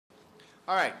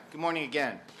All right, good morning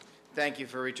again. Thank you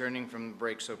for returning from the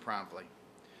break so promptly.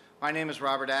 My name is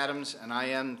Robert Adams, and I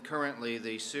am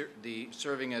currently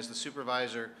serving as the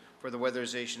supervisor for the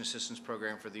Weatherization Assistance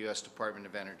Program for the U.S. Department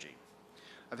of Energy.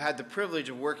 I've had the privilege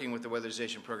of working with the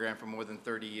Weatherization Program for more than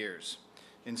 30 years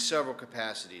in several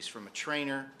capacities, from a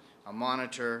trainer, a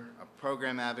monitor, a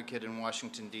program advocate in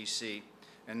Washington, D.C.,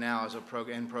 and now as a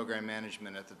program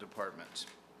management at the department.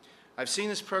 I've seen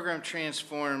this program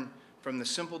transform from the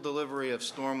simple delivery of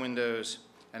storm windows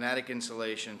and attic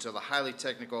insulation to the highly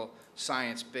technical,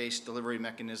 science-based delivery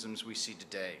mechanisms we see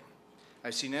today.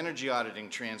 I've seen energy auditing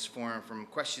transform from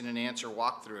question and answer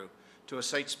walkthrough to a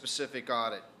site-specific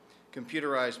audit,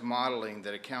 computerized modeling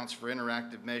that accounts for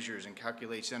interactive measures and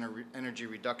calculates energy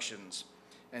reductions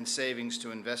and savings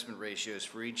to investment ratios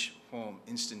for each home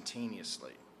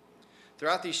instantaneously.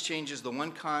 Throughout these changes, the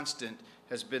one constant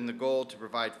has been the goal to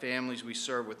provide families we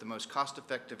serve with the most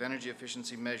cost-effective energy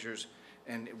efficiency measures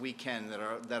and that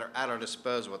are at our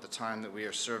disposal at the time that we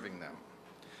are serving them.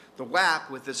 The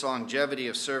WAP, with its longevity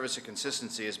of service and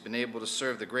consistency, has been able to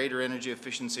serve the greater energy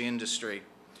efficiency industry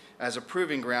as a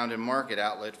proving ground and market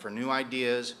outlet for new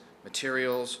ideas,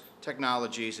 materials,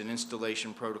 technologies, and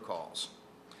installation protocols.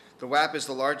 The WAP is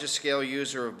the largest scale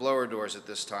user of blower doors at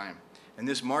this time, and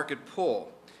this market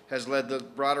pull has led the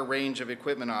broader range of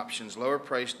equipment options, lower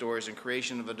price doors, and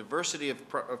creation of a diversity of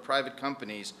private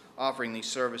companies offering these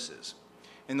services.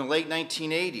 In the late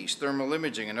 1980s, thermal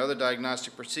imaging and other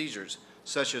diagnostic procedures,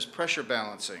 such as pressure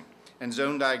balancing and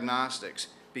zone diagnostics,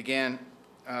 began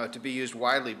to be used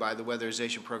widely by the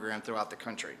Weatherization Program throughout the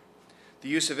country. The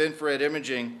use of infrared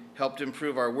imaging helped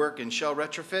improve our work in shell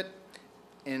retrofit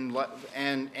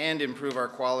and improve our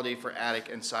quality for attic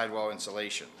and sidewall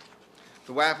insulation.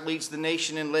 The WAP leads the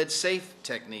nation in lead-safe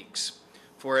techniques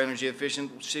for energy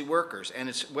efficiency workers, and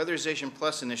its Weatherization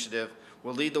Plus initiative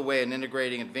will lead the way in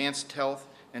integrating advanced health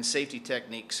and safety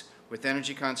techniques with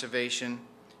energy conservation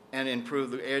and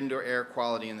improve the indoor air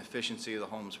quality and efficiency of the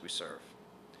homes we serve.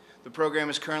 The program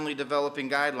is currently developing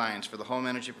guidelines for the home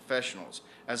energy professionals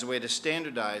as a way to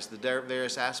standardize the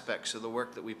various aspects of the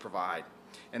work that we provide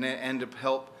and to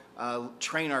help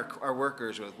train our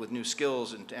workers with new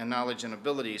skills and knowledge and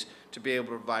abilities to be able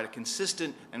to provide a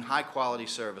consistent and high-quality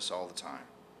service all the time.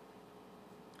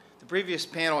 The previous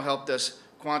panel helped us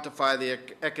quantify the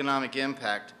economic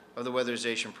impact of the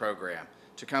Weatherization Program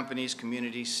to companies,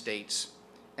 communities, states,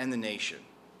 and the nation.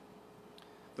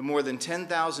 The more than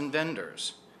 10,000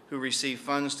 vendors who receive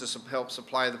funds to help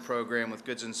supply the program with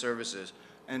goods and services,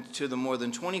 and to the more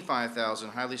than 25,000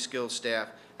 highly skilled staff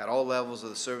at all levels of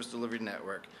the service delivery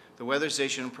network, the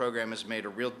Weatherization Program has made a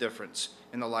real difference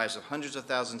in the lives of hundreds of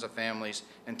thousands of families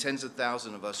and tens of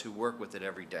thousands of us who work with it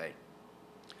every day.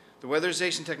 The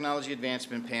Weatherization Technology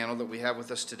Advancement Panel that we have with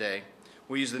us today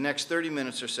will use the next 30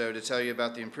 minutes or so to tell you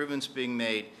about the improvements being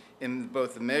made in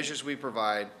both the measures we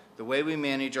provide, the way we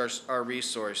manage our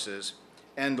resources,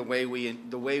 and the way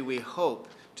we hope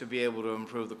to be able to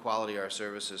improve the quality of our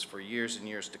services for years and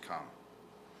years to come.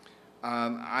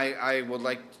 I would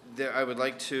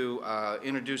like to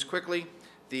introduce quickly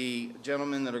the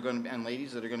gentlemen that are going to, and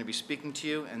ladies that are going to be speaking to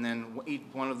you, and then each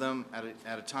one of them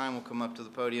at a time will come up to the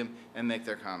podium and make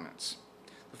their comments.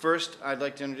 The first I'd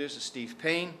like to introduce is Steve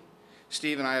Payne.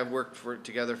 Steve and I have worked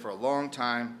together for a long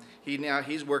time.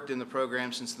 He's worked in the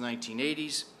program since the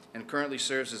 1980s and currently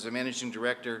serves as a managing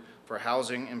director for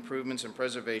housing improvements and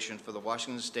preservation for the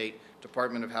Washington State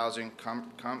Department of Housing,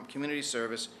 Community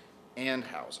Service, and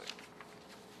Housing.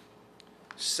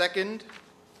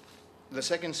 The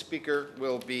second speaker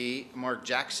will be Mark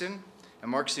Jackson, and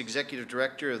Mark's the executive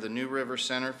director of the New River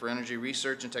Center for Energy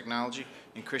Research and Technology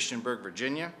in Christiansburg,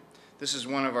 Virginia. This is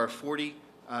one of our 40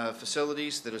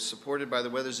 facilities that is supported by the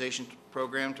Weatherization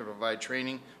Program to provide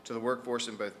training to the workforce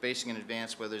in both basic and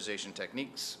advanced weatherization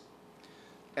techniques.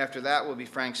 After that will be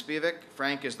Frank Spivak.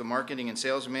 Frank is the marketing and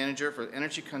sales manager for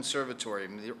Energy Conservatory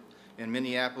in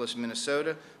Minneapolis,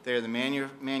 Minnesota. They are the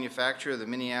manufacturer of the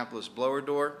Minneapolis blower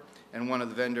door and one of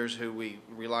the vendors who we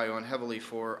rely on heavily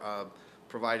for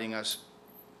providing us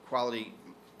quality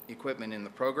equipment in the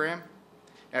program.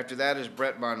 After that is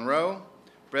Brett Monroe.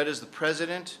 Brett is the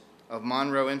president of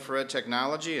Monroe Infrared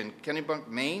Technology in Kennebunk,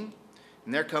 Maine.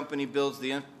 And their company builds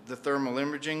the thermal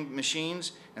imaging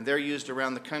machines, and they're used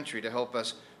around the country to help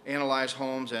us analyze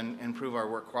homes and improve our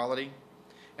work quality.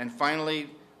 And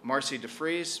finally, Marcy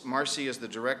DeFries. Marcy is the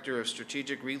Director of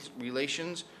Strategic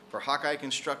Relations for Hawkeye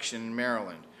Construction in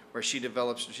Maryland, where she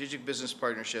develops strategic business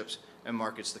partnerships and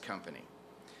markets the company.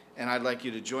 And I'd like you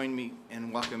to join me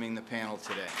in welcoming the panel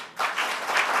today.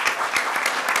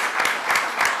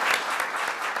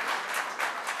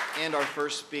 And our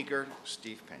first speaker,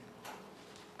 Steve Payne.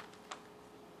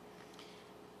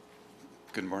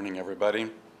 Good morning, everybody.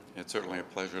 It's certainly a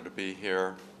pleasure to be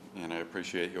here, and I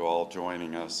appreciate you all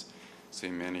joining us. See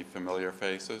many familiar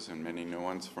faces and many new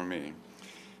ones for me.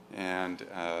 And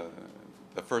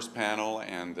the first panel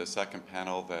and the second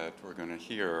panel that we're going to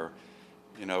hear,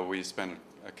 we spent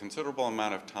a considerable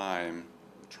amount of time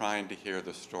trying to hear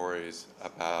the stories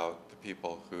about the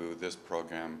people who this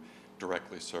program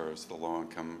directly serves, the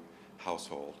low-income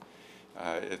household.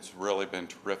 It's really been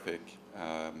terrific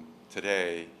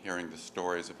today hearing the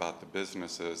stories about the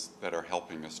businesses that are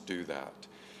helping us do that.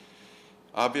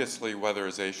 Obviously,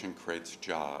 weatherization creates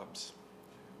jobs,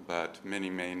 but many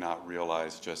may not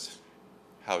realize just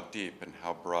how deep and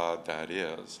how broad that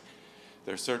is.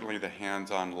 There's certainly the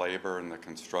hands-on labor and the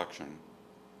construction.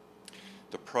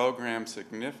 The program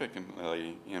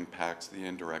significantly impacts the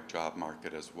indirect job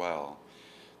market as well.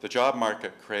 The job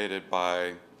market created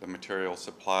by the material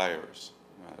suppliers,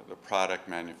 the product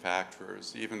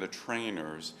manufacturers, even the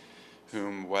trainers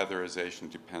whom weatherization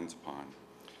depends upon.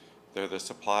 They're the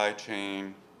supply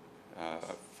chain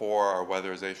for our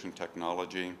weatherization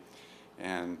technology,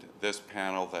 and this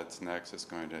panel that's next is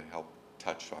going to help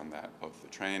touch on that, both the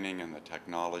training and the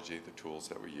technology, the tools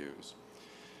that we use.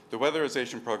 The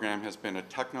weatherization program has been a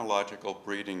technological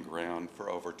breeding ground for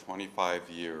over 25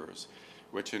 years,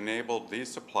 which enabled these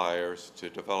suppliers to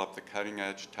develop the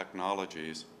cutting-edge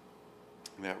technologies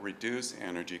that reduce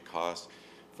energy costs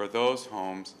for those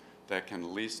homes that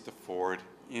can least afford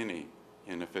any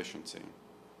inefficiency,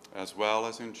 as well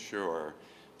as ensure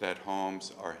that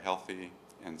homes are healthy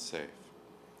and safe.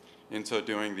 In so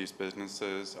doing, these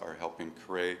businesses are helping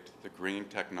create the green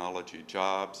technology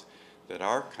jobs that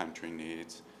our country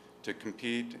needs to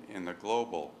compete in the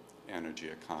global energy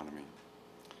economy.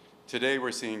 Today,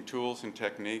 we're seeing tools and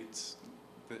techniques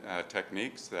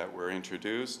that were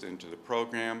introduced into the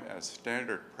program as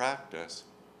standard practice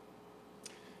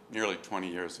nearly 20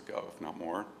 years ago, if not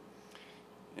more.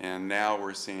 And now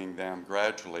we're seeing them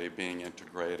gradually being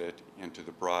integrated into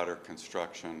the broader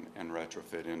construction and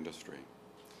retrofit industry.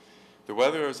 The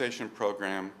weatherization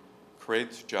program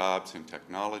creates jobs in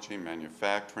technology,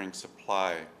 manufacturing,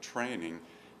 supply, training,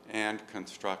 and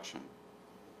construction.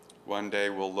 One day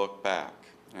we'll look back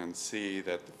and see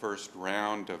that the first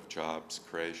round of jobs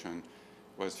creation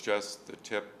was just the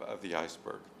tip of the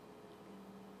iceberg.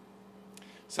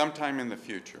 Sometime in the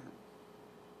future,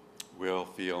 we'll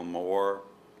feel more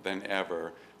than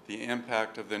ever the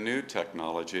impact of the new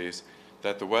technologies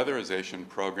that the weatherization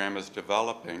program is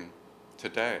developing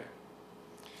today.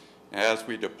 As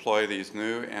we deploy these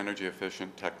new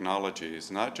energy-efficient technologies,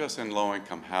 not just in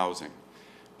low-income housing,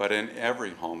 but in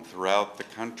every home throughout the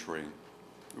country,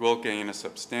 we'll gain a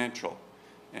substantial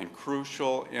and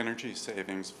crucial energy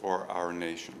savings for our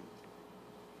nation.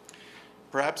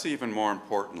 Perhaps even more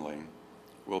importantly,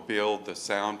 we'll build the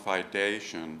sound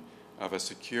foundation of a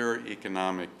secure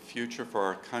economic future for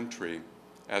our country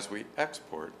as we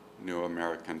export new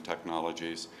American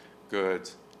technologies,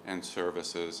 goods, and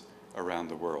services around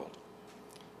the world.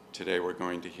 Today we're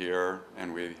going to hear,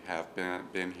 and we have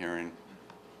been hearing,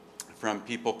 from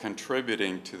people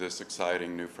contributing to this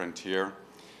exciting new frontier.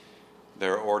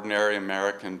 They're ordinary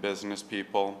American business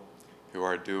people who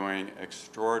are doing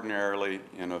extraordinarily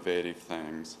innovative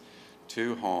things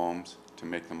to homes to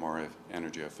make them more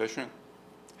energy efficient,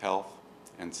 health,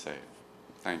 and safe.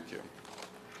 Thank you.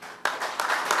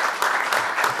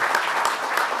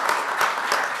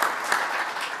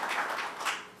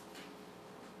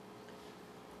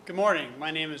 Good morning.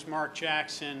 My name is Mark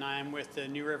Jackson. I'm with the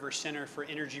New River Center for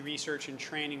Energy Research and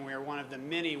Training. We are one of the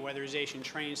many weatherization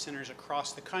training centers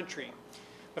across the country.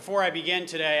 Before I begin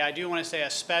today, I do want to say a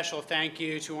special thank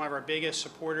you to one of our biggest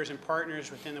supporters and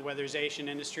partners within the weatherization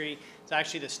industry. It's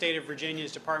actually the state of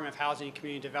Virginia's Department of Housing and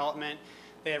Community Development.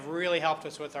 They have really helped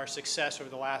us with our success over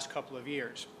the last couple of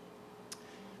years.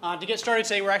 To get started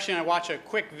today, we're actually going to watch a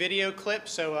quick video clip,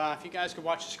 so if you guys could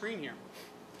watch the screen here.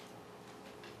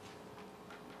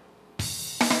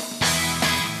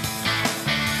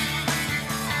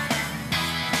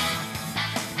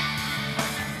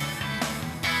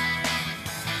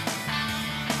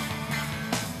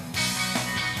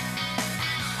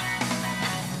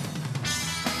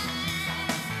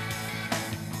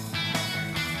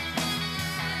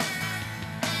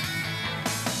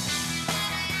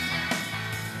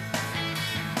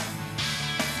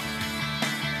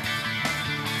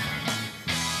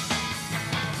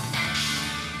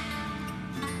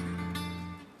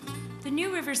 The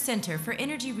New River Center for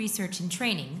Energy Research and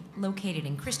Training, located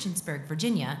in Christiansburg,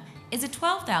 Virginia, is a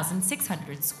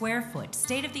 12,600 square foot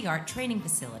state-of-the-art training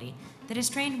facility that has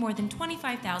trained more than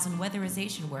 25,000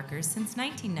 weatherization workers since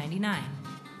 1999.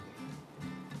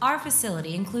 Our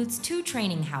facility includes 2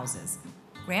 training houses,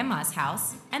 Grandma's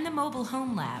House, and the Mobile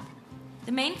Home Lab.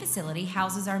 The main facility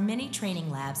houses our many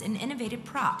training labs and innovative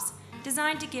props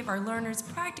designed to give our learners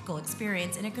practical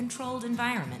experience in a controlled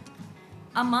environment.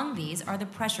 Among these are the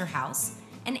Pressure House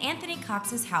and Anthony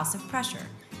Cox's House of Pressure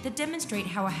that demonstrate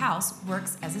how a house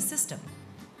works as a system.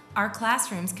 Our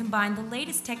classrooms combine the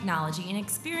latest technology and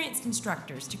experienced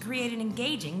instructors to create an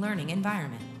engaging learning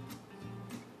environment.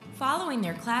 Following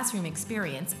their classroom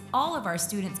experience, all of our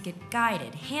students get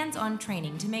guided, hands-on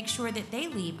training to make sure that they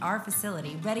leave our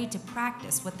facility ready to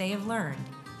practice what they have learned.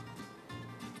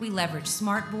 We leverage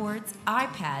smart boards,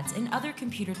 iPads, and other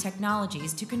computer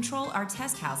technologies to control our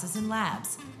test houses and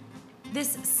labs.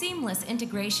 This seamless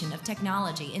integration of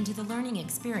technology into the learning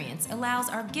experience allows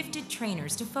our gifted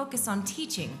trainers to focus on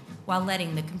teaching while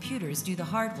letting the computers do the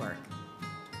hard work.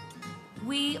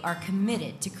 We are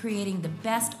committed to creating the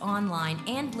best online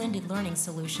and blended learning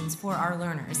solutions for our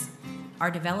learners. Our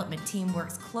development team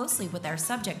works closely with our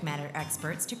subject matter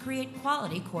experts to create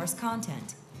quality course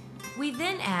content. We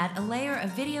then add a layer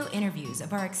of video interviews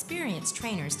of our experienced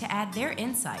trainers to add their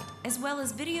insight, as well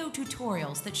as video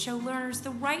tutorials that show learners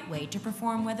the right way to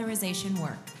perform weatherization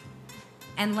work.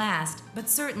 And last, but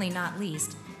certainly not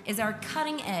least, is our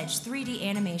cutting-edge 3D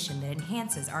animation that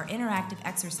enhances our interactive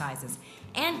exercises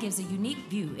and gives a unique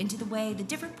view into the way the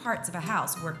different parts of a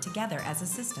house work together as a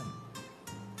system.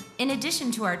 In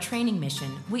addition to our training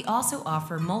mission, we also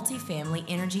offer multifamily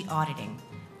energy auditing.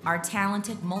 Our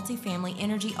talented multifamily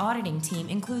energy auditing team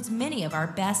includes many of our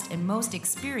best and most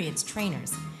experienced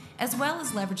trainers, as well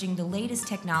as leveraging the latest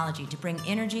technology to bring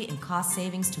energy and cost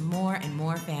savings to more and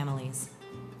more families.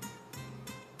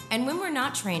 And when we're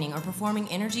not training or performing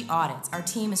energy audits, our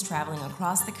team is traveling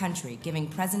across the country, giving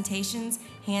presentations,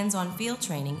 hands-on field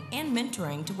training, and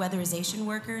mentoring to weatherization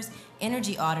workers,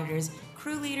 energy auditors,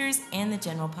 crew leaders, and the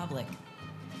general public.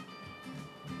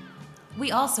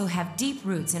 We also have deep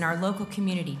roots in our local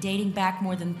community dating back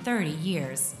more than 30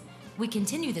 years. We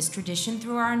continue this tradition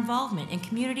through our involvement in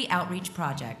community outreach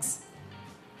projects.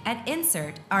 At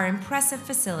Insert, our impressive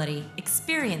facility,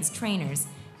 experienced trainers,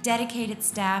 dedicated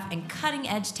staff, and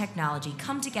cutting-edge technology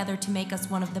come together to make us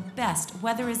one of the best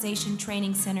weatherization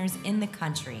training centers in the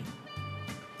country.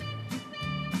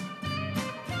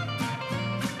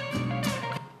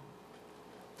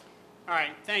 All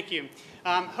right, thank you.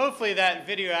 Hopefully that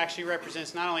video actually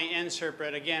represents not only Insert,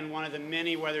 but again, one of the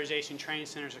many weatherization training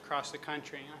centers across the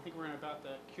country. And I think we're about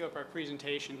to cue up our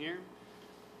presentation here.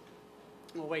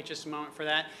 We'll wait just a moment for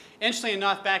that. Interestingly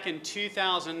enough, back in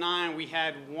 2009, we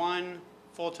had one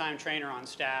full-time trainer on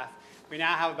staff. We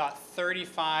now have about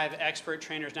 35 expert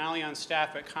trainers, not only on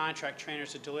staff, but contract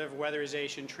trainers to deliver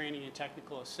weatherization training and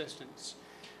technical assistance.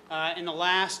 In the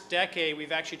last decade,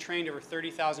 we've actually trained over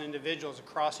 30,000 individuals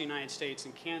across the United States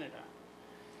and Canada.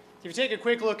 If you take a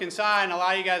quick look inside, and a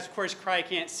lot of you guys, of course, probably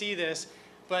can't see this,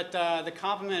 but the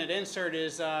complement at Insert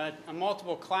is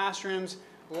multiple classrooms,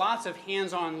 lots of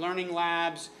hands-on learning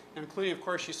labs, including, of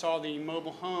course, you saw the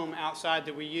mobile home outside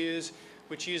that we use,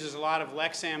 which uses a lot of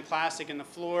Lexan plastic in the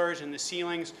floors and the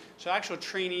ceilings, so actual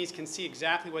trainees can see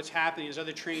exactly what's happening as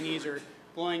other trainees are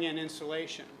blowing in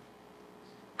insulation.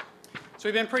 So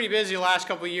we've been pretty busy the last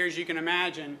couple of years, you can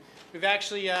imagine. We've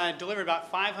actually delivered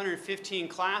about 515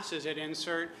 classes at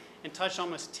Insert and touched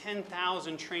almost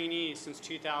 10,000 trainees since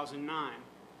 2009.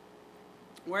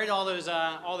 Where did all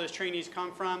those trainees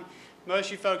come from? Most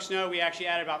of you folks know we actually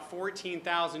added about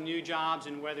 14,000 new jobs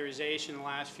in weatherization in the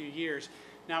last few years.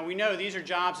 Now we know these are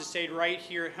jobs that stayed right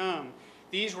here at home.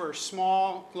 These were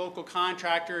small local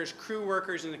contractors, crew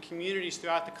workers in the communities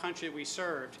throughout the country that we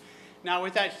served. Now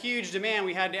with that huge demand,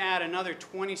 we had to add another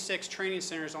 26 training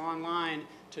centers online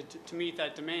to meet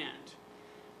that demand.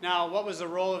 Now what was the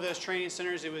role of those training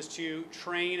centers? It was to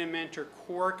train and mentor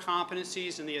core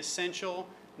competencies and the essential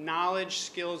knowledge,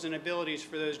 skills, and abilities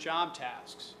for those job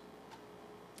tasks.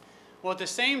 Well, at the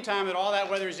same time that all that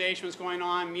weatherization was going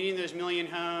on, meeting those million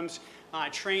homes,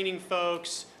 training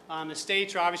folks, the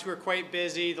states obviously were quite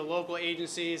busy, the local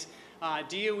agencies,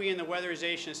 DOE and the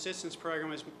Weatherization Assistance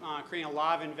Program was creating a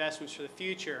lot of investments for the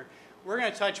future. We're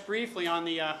going to touch briefly on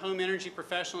the home energy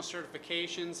professional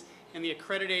certifications and the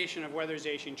accreditation of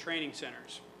weatherization training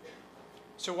centers.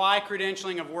 So why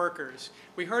credentialing of workers?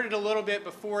 We heard it a little bit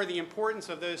before, the importance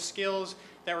of those skills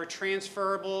that were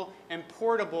transferable and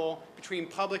portable between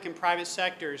public and private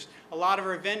sectors. A lot of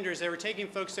our vendors, they were taking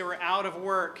folks that were out of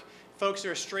work, folks that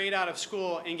are straight out of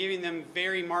school, and giving them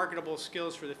very marketable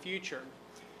skills for the future.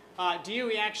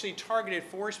 DOE actually targeted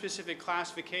 4 specific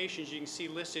classifications you can see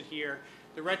listed here: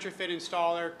 the retrofit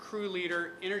installer, crew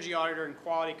leader, energy auditor, and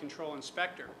quality control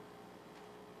inspector.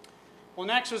 Well,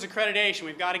 next was accreditation.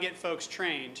 We've got to get folks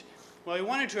trained. Well, we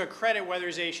wanted to accredit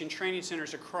weatherization training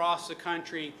centers across the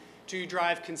country to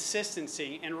drive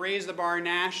consistency and raise the bar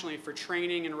nationally for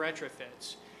training and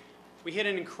retrofits. We hit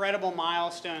an incredible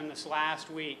milestone this last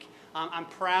week. I'm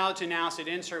proud to announce that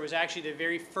Insert was actually the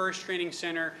very first training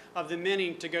center of the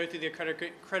many to go through the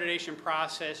accreditation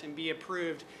process and be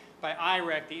approved by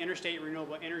IREC, the Interstate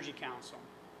Renewable Energy Council.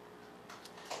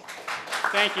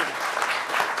 Thank you.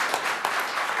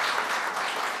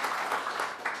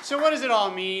 So what does it all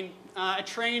mean? A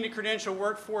trained and credentialed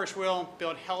workforce will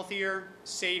build healthier,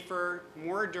 safer,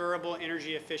 more durable,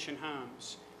 energy-efficient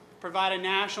homes, provide a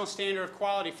national standard of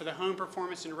quality for the home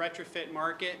performance and retrofit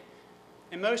market,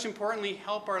 and most importantly,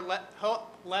 help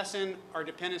lessen our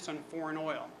dependence on foreign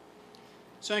oil.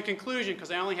 So in conclusion,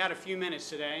 because I only had a few minutes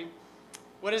today,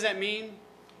 what does that mean?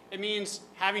 It means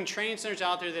having training centers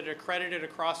out there that are accredited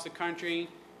across the country,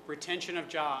 retention of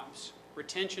jobs,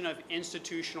 retention of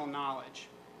institutional knowledge,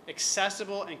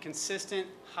 accessible and consistent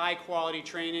high-quality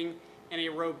training, and a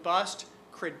robust,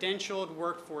 credentialed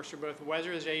workforce for both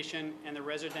weatherization and the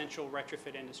residential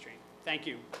retrofit industry. Thank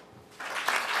you.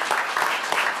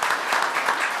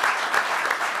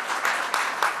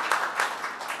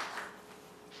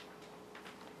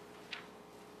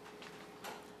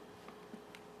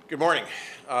 Good morning.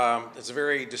 It's a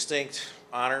very distinct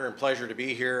honor and pleasure to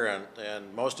be here,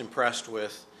 and most impressed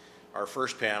with our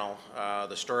first panel.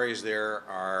 The stories there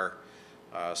are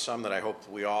some that I hope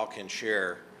we all can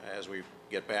share as we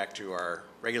get back to our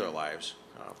regular lives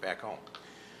back home.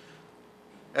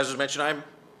 As was mentioned, I'm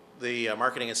the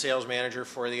marketing and sales manager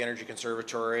for the Energy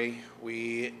Conservatory.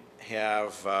 We've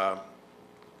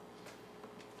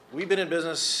been in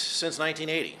business since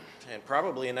 1980, and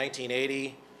probably in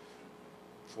 1980,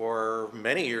 for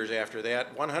many years after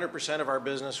that, 100% of our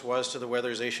business was to the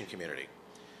weatherization community.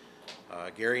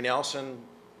 Gary Nelson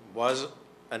was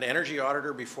an energy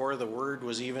auditor before the word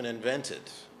was even invented.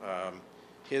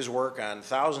 His work on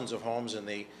thousands of homes in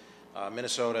the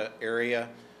Minnesota area,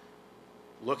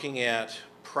 looking at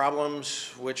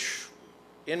problems which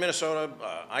in Minnesota,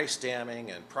 ice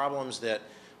damming and problems that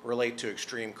relate to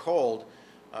extreme cold,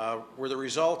 were the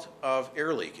result of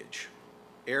air leakage.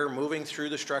 Air moving through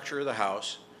the structure of the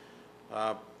house,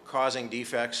 causing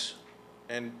defects,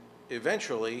 and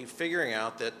eventually figuring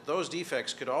out that those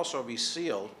defects could also be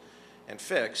sealed and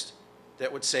fixed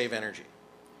that would save energy.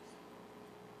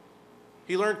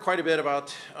 He learned quite a bit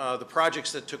about the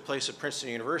projects that took place at Princeton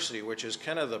University, which is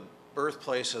kind of the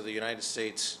birthplace of the United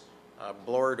States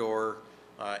blower door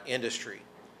industry.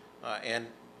 And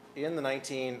in the late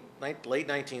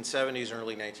 1970s and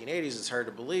early 1980s, it's hard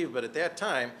to believe, but at that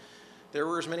time, there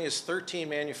were as many as 13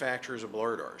 manufacturers of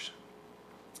blower doors.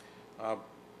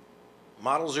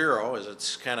 Model Zero, as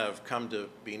it's kind of come to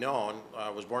be known,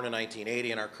 was born in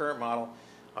 1980, and our current model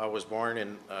was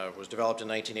developed in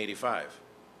 1985.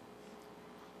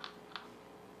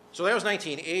 So that was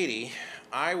 1980.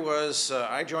 I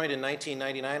joined in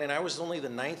 1999, and I was only the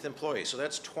 9th employee. So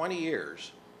that's 20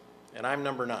 years, and I'm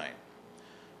number 9.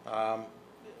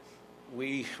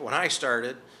 When I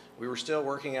started, we were still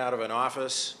working out of an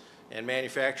office and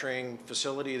manufacturing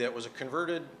facility that was a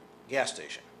converted gas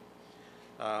station.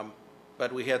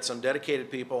 But we had some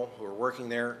dedicated people who were working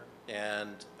there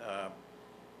and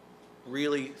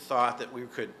really thought that we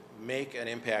could make an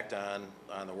impact on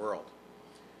the world.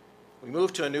 We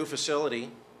moved to a new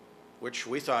facility, which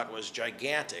we thought was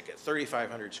gigantic at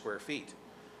 3,500 square feet.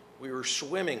 We were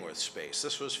swimming with space.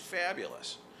 This was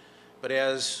fabulous. But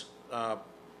as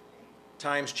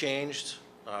times changed,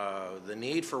 the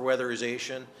need for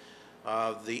weatherization,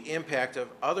 the impact of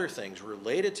other things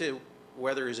related to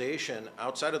weatherization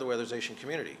outside of the weatherization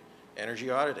community, energy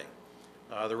auditing,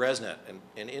 the ResNet,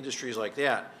 and industries like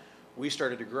that, we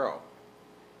started to grow.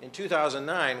 In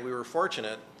 2009, we were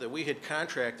fortunate that we had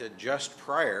contracted just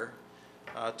prior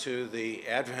to the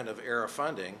advent of ERA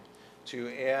funding to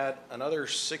add another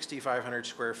 6,500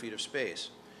 square feet of space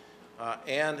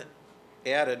and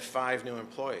added 5 new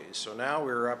employees. So now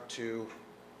we're up to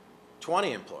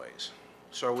 20 employees.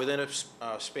 So within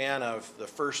a span of the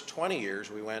first 20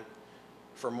 years, we went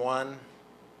from 1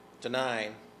 to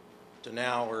 9 to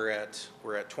now we're at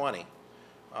 20.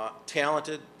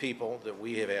 Talented people that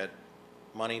we have had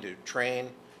money to train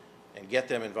and get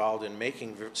them involved in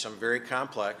making some very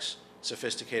complex,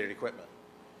 sophisticated equipment.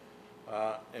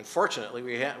 And fortunately,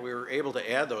 we were able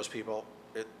to add those people,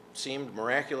 it seemed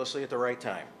miraculously at the right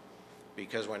time,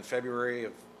 because when February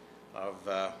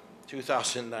of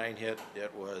 2009 hit,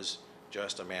 it was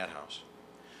just a madhouse.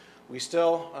 We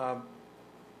still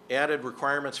added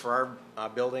requirements for our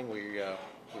building. We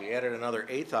added another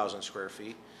 8,000 square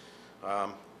feet.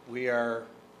 We are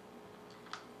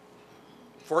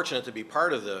fortunate to be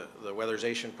part of the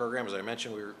weatherization program. As I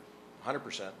mentioned, we were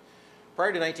 100%.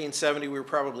 Prior to 1970, we were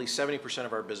probably 70%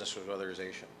 of our business was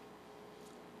weatherization.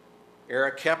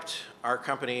 ERA kept our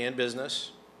company in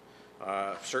business.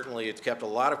 Certainly, it's kept a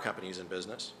lot of companies in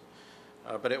business.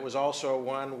 But it was also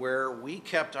one where we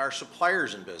kept our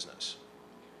suppliers in business.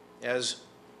 As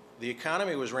the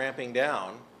economy was ramping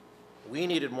down, we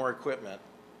needed more equipment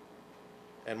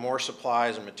and more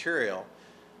supplies and material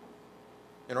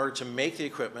in order to make the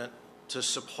equipment to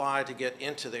supply to get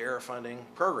into the ERA funding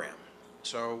program.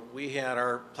 So we had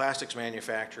our plastics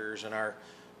manufacturers and our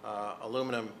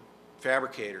aluminum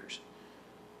fabricators.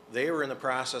 They were in the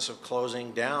process of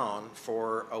closing down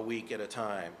for a week at a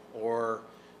time, or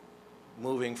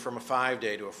moving from a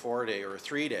 5-day to a 4-day or a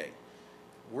 3-day.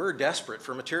 We're desperate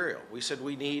for material. We said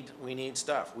we need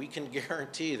stuff. We can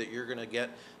guarantee that you're going to get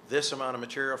this amount of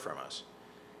material from us.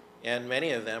 And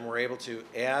many of them were able to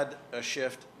add a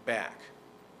shift back.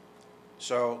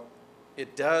 So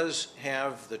it does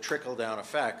have the trickle-down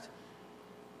effect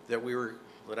that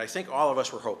I think all of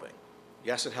us were hoping.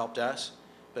 Yes, it helped us,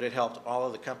 but it helped all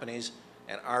of the companies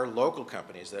and our local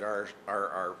companies that are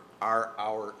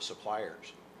our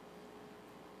suppliers.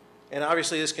 And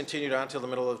obviously this continued on until the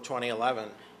middle of 2011.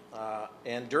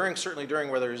 And certainly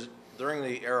during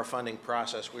the ERA funding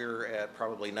process, we were at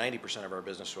probably 90% of our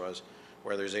business was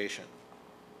weatherization.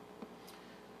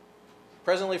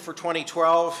 Presently for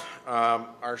 2012,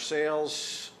 our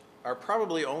sales are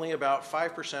probably only about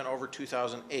 5% over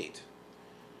 2008.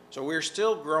 So we're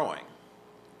still growing,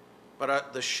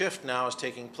 but the shift now is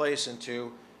taking place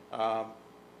into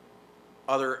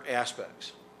other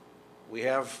aspects. We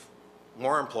have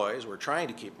more employees. We're trying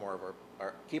to keep more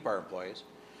of keep our employees.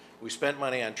 We spent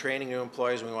money on training new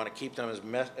employees, and we want to keep them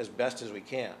as best as we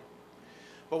can.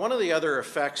 But one of the other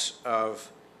effects of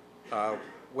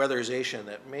weatherization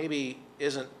that maybe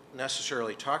isn't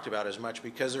necessarily talked about as much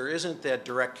because there isn't that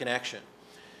direct connection.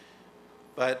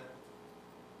 But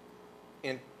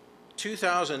in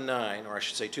 2009, or I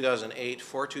should say 2008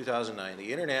 for 2009,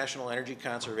 the International Energy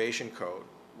Conservation Code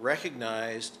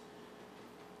recognized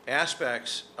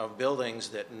aspects of buildings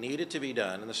that needed to be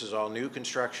done, and this is all new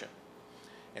construction.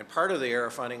 And part of the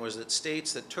ERA funding was that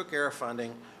states that took ERA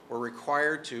funding were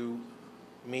required to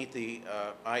meet the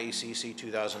IECC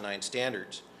 2009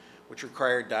 standards, which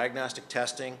required diagnostic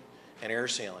testing and air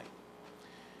sealing.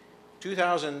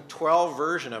 2012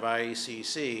 version of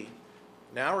IECC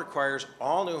now requires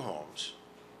all new homes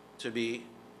to be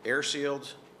air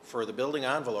sealed for the building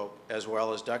envelope as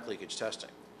well as duct leakage testing.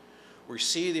 We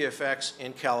see the effects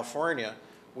in California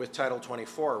with Title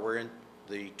 24, where in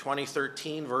the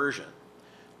 2013 version,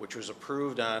 which was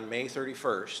approved on May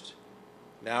 31st,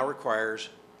 now requires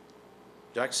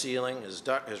duct sealing,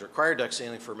 has required duct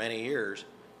sealing for many years,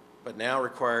 but now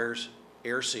requires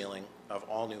air sealing of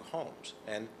all new homes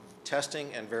and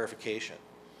testing and verification.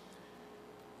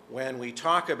 When we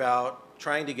talk about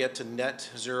trying to get to net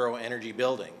zero energy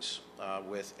buildings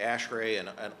with ASHRAE and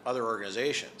other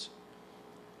organizations,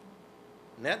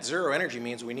 net zero energy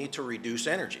means we need to reduce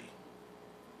energy.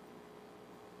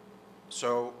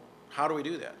 So how do we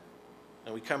do that?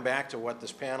 And we come back to what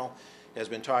this panel has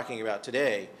been talking about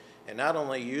today, and not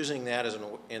only using that as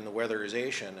in the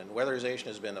weatherization, and weatherization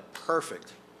has been a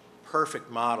perfect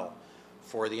model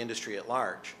for the industry at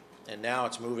large, and now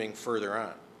it's moving further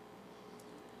on.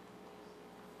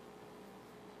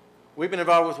 We've been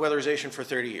involved with weatherization for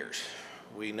 30 years.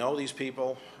 We know these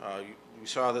people. You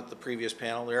saw that the previous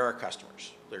panel, they're our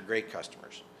customers. They're great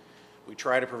customers. We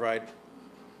try to provide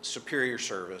superior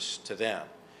service to them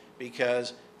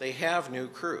because they have new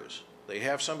crews. They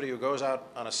have somebody who goes out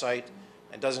on a site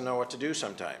and doesn't know what to do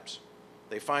sometimes.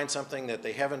 They find something that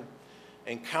they haven't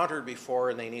encountered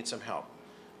before and they need some help.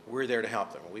 We're there to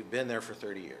help them. We've been there for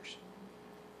 30 years.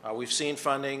 We've seen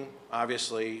funding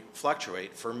obviously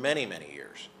fluctuate for many, many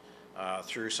years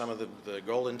through some of the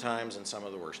golden times and some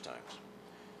of the worst times.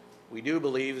 We do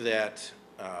believe that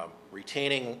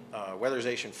retaining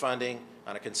weatherization funding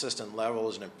on a consistent level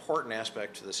is an important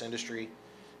aspect to this industry.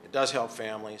 It does help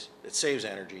families, it saves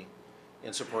energy,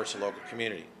 and supports the local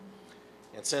community.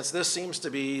 And since this seems to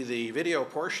be the video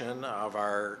portion of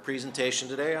our presentation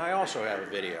today, I also have a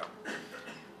video.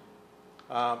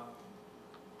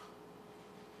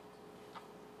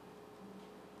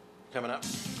 Coming up.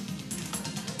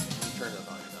 Turn the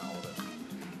volume down a little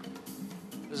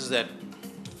bit. This is that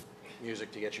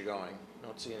music to get you going.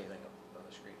 Don't see anything up on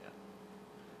the screen yet.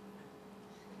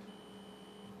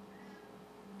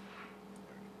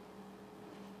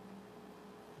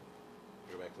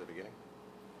 Go back to the beginning.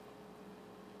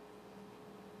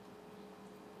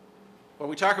 When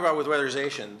we talk about with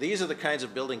weatherization, these are the kinds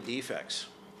of building defects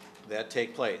that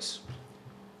take place.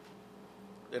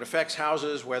 It affects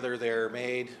houses, whether they're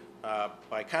made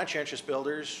by conscientious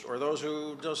builders or those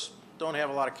who just don't have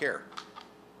a lot of care.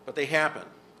 But they happen,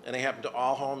 and they happen to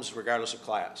all homes regardless of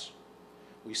class.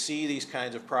 We see these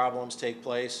kinds of problems take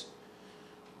place.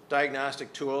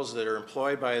 Diagnostic tools that are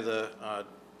employed by the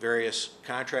various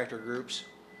contractor groups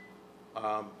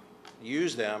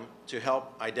use them to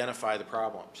help identify the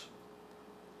problems.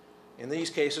 In these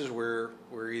cases, we're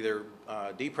either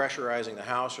depressurizing the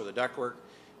house or the ductwork,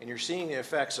 and you're seeing the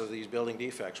effects of these building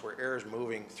defects where air is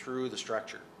moving through the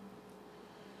structure.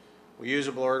 We use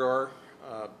a blower door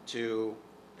to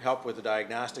help with the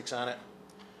diagnostics on it.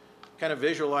 Kind of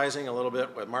visualizing a little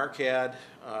bit what Mark had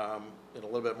in a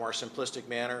little bit more simplistic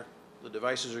manner. The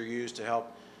devices are used to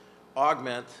help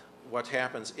augment what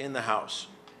happens in the house.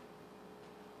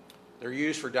 They're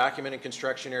used for documenting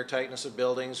construction air tightness of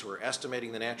buildings. We're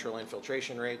estimating the natural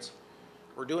infiltration rates.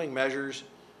 We're doing measures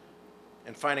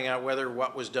and finding out whether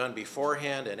what was done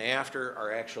beforehand and after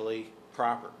are actually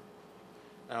proper.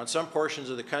 Now, in some portions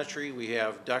of the country, we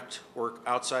have duct work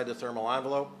outside the thermal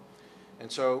envelope,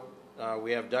 and so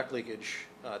we have duct leakage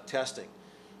testing.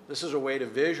 This is a way to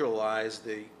visualize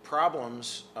the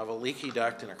problems of a leaky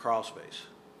duct in a crawl space.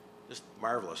 Just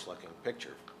marvelous looking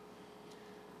picture.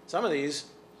 Some of these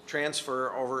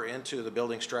transfer over into the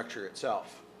building structure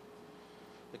itself.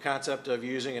 The concept of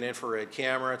using an infrared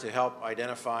camera to help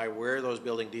identify where those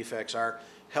building defects are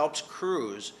helps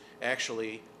crews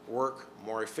actually work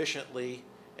more efficiently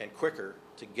and quicker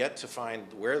to get to find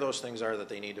where those things are that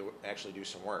they need to actually do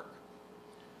some work.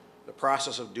 The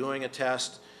process of doing a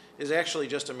test is actually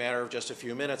just a matter of just a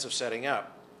few minutes of setting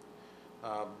up.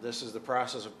 This is the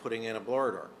process of putting in a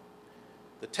blower door.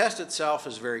 The test itself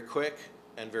is very quick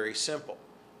and very simple,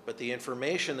 but the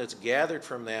information that's gathered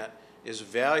from that is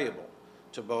valuable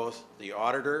to both the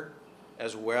auditor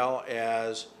as well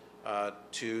as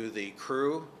to the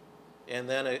crew, and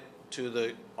then to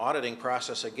the auditing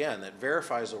process again that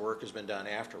verifies the work has been done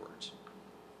afterwards.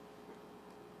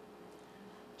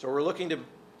 So we're looking to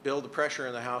build the pressure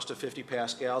in the house to 50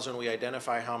 pascals, and we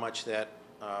identify how much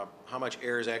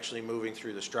air is actually moving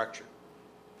through the structure.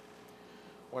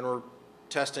 When we're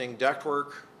testing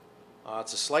ductwork,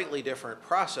 it's a slightly different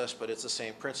process, but it's the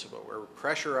same principle. We're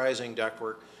pressurizing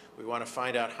ductwork. We want to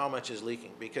find out how much is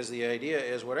leaking, because the idea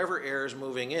is whatever air is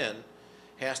moving in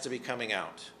has to be coming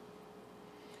out.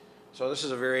 So this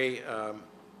is a very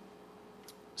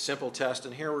simple test,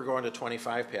 and here we're going to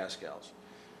 25 pascals.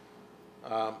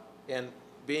 And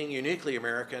being uniquely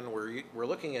American, we're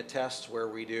looking at tests where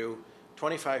we do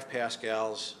 25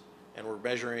 pascals and we're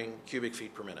measuring cubic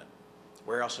feet per minute.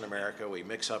 Where else in America we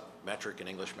mix up metric and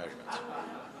English measurements?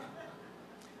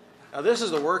 Now this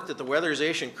is the work that the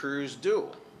weatherization crews do.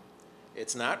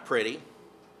 It's not pretty.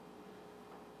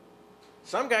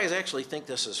 Some guys actually think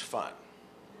this is fun.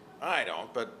 I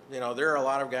don't, but you know, there are a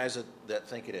lot of guys that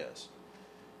think it is.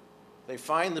 They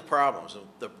find the problems.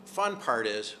 The fun part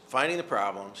is finding the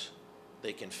problems.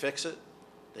 They can fix it.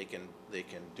 They can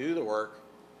do the work,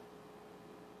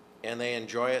 and they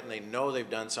enjoy it, and they know they've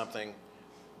done something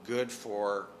good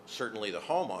for certainly the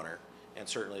homeowner and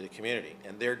certainly the community,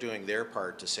 and they're doing their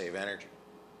part to save energy.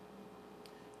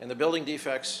 And the building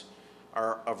defects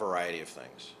are a variety of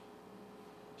things.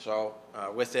 So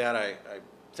with that, I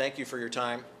thank you for your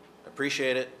time. I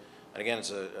appreciate it. And again,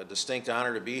 it's a distinct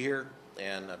honor to be here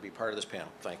and be part of this panel.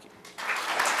 Thank you.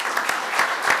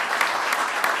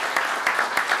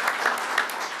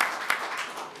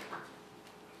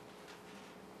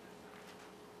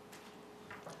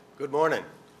 Good morning.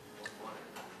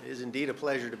 It is indeed a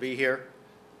pleasure to be here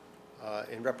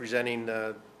in representing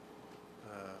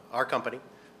our company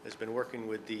that's been working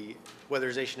with the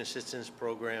weatherization assistance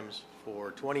programs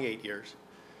for 28 years.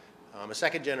 I'm a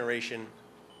second generation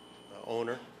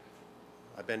owner.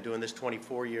 I've been doing this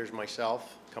 24 years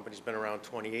myself. The company's been around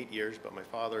 28 years, but my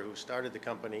father, who started the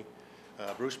company,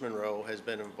 Bruce Monroe, has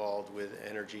been involved with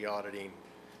energy auditing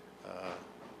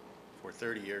for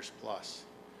 30 years plus.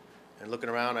 And looking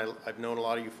around, I've known a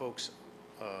lot of you folks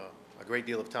a great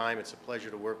deal of time. It's a pleasure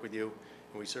to work with you,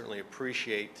 and we certainly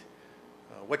appreciate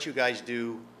what you guys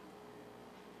do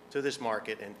to this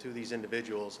market and to these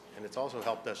individuals, and it's also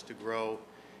helped us to grow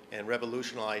and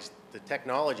revolutionize the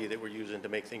technology that we're using to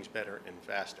make things better and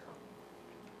faster.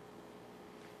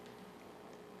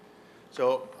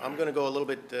 So I'm going to go a little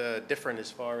bit different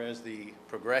as far as the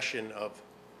progression of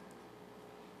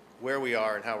where we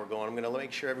are and how we're going. I'm going to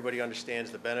make sure everybody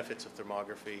understands the benefits of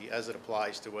thermography as it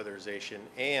applies to weatherization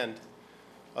and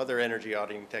other energy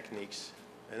auditing techniques.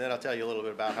 And then I'll tell you a little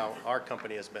bit about how our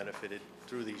company has benefited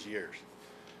through these years.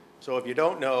 So if you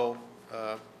don't know,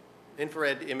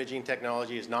 Infrared imaging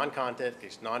technology is non-contact,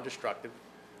 it's non-destructive.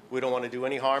 We don't want to do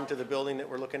any harm to the building that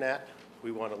we're looking at.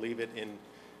 We want to leave it in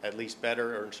at least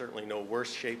better or certainly no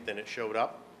worse shape than it showed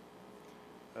up.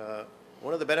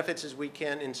 One of the benefits is we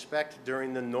can inspect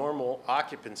during the normal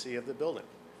occupancy of the building.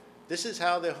 This is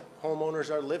how the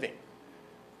homeowners are living.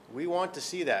 We want to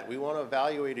see that. We want to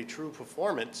evaluate a true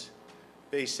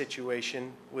performance-based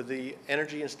situation with the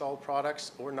energy installed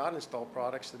products or not installed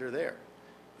products that are there.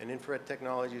 And infrared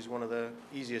technology is one of the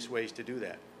easiest ways to do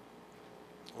that.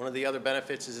 One of the other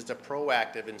benefits is it's a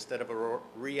proactive instead of a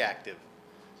reactive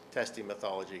testing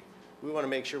methodology. We want to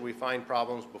make sure we find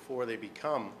problems before they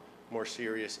become more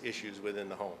serious issues within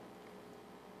the home.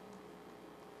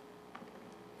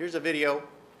 Here's a video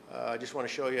I just want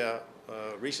to show you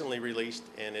recently released,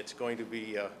 and it's going to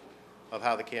be of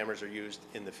how the cameras are used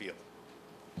in the field.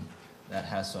 That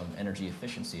has some energy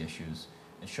efficiency issues,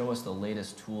 and show us the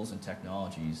latest tools and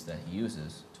technologies that he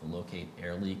uses to locate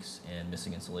air leaks and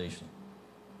missing insulation.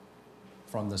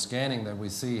 From the scanning that we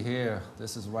see here,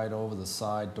 this is right over the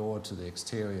side door to the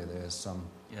exterior. There's some,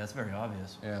 Yeah, that's very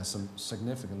obvious. some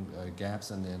significant gaps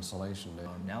in the insulation there.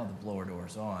 Now the blower door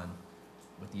is on.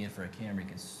 With the infrared camera, you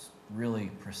can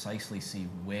really precisely see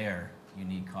where you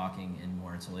need caulking and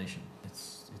more insulation.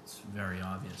 It's very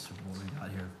obvious what we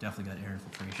got here. Definitely got air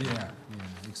infiltration. Yeah,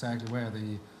 exactly where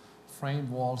the framed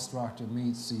wall structure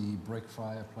meets the brick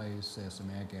fireplace. There's some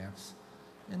air gaps.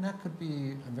 And that could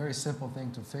be a very simple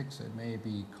thing to fix. It may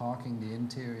be caulking the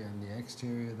interior and the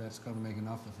exterior. That's going to make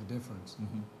enough of a difference.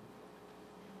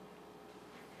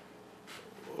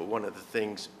 One of the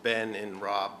things, Ben and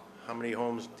Rob, how many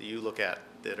homes do you look at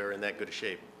that are in that good a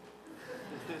shape?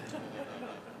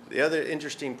 The other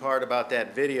interesting part about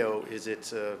that video is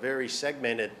it's a very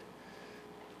segmented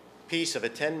piece of a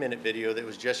 10-minute video that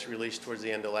was just released towards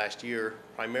the end of last year,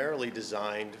 primarily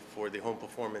designed for the home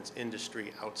performance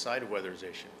industry outside of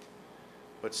weatherization.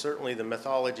 But certainly the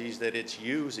methodologies that it's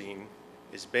using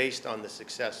is based on the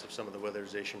success of some of the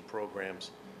weatherization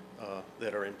programs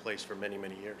that are in place for many,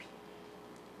 many years.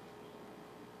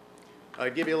 I'll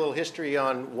give you a little history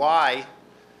on why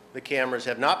the cameras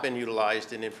have not been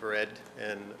utilized in infrared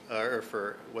and or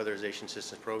for weatherization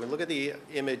systems program. Look at the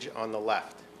image on the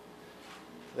left.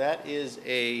 That is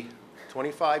a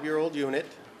 25-year-old unit,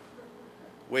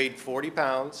 weighed 40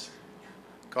 pounds,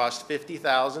 cost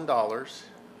 $50,000,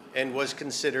 and was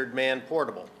considered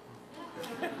man-portable.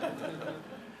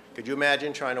 Could you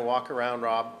imagine trying to walk around,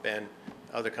 Rob and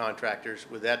other contractors,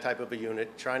 with that type of a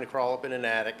unit, trying to crawl up in an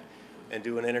attic and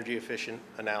do an energy-efficient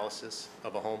analysis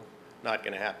of a home? Not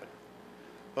going to happen.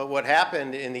 But what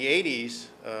happened in the 80s,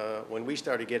 when we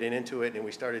started getting into it and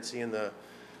we started seeing the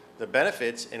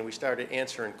benefits and we started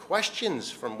answering questions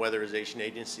from weatherization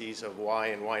agencies of why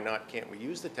and why not can't we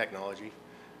use the technology,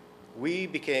 we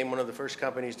became one of the first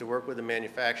companies to work with the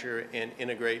manufacturer and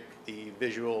integrate the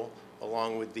visual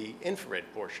along with the infrared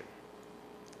portion.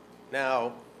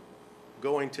 Now,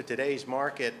 going to today's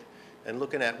market and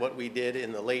looking at what we did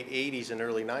in the late 80s and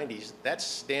early 90s, that's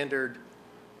standard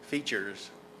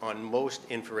features on most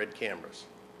infrared cameras.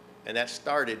 And that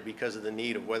started because of the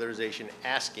need of weatherization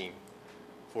asking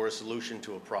for a solution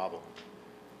to a problem.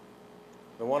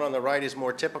 The one on the right is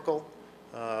more typical.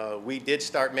 We did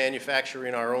start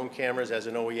manufacturing our own cameras as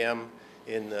an OEM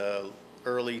in the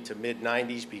early to mid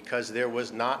 90s because there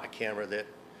was not a camera that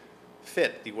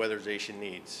fit the weatherization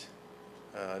needs.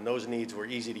 And those needs were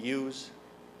easy to use,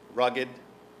 rugged,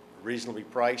 reasonably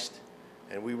priced,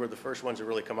 and we were the first ones to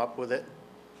really come up with it.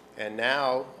 And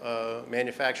now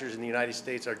manufacturers in the United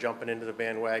States are jumping into the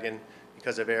bandwagon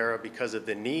because of ERA, because of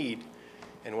the need.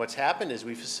 And what's happened is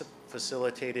we've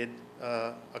facilitated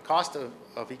a cost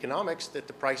of economics that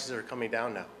the prices are coming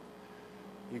down now.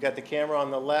 You got the camera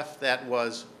on the left that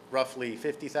was roughly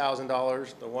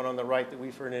 $50,000. The one on the right that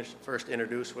we first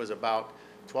introduced was about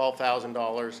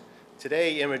 $12,000.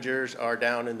 Today, imagers are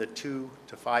down in the $2,000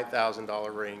 to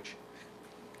 $5,000 range.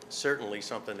 Certainly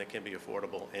something that can be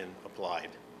affordable and applied.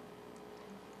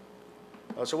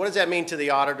 So what does that mean to the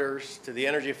auditors, to the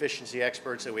energy efficiency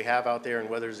experts that we have out there in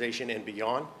weatherization and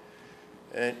beyond?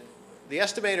 And the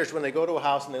estimators, when they go to a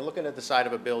house and they're looking at the side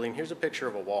of a building, here's a picture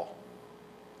of a wall.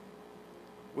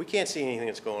 We can't see anything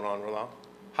that's going on around.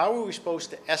 How are we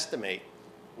supposed to estimate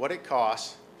what it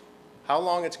costs, how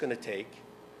long it's going to take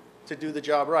to do the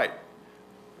job right?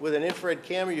 With an infrared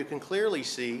camera, you can clearly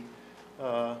see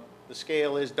the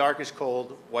scale is dark is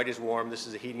cold, white is warm. This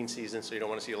is a heating season, so you don't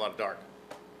want to see a lot of dark.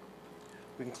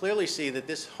 We can clearly see that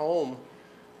this home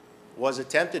was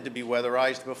attempted to be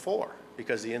weatherized before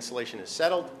because the insulation is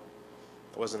settled,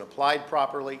 it wasn't applied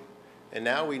properly, and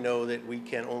now we know that we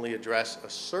can only address a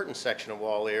certain section of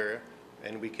wall area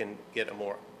and we can get a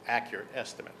more accurate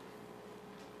estimate.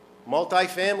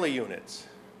 Multifamily units,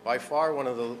 by far one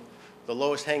of the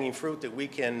lowest hanging fruit that we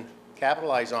can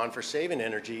capitalize on for saving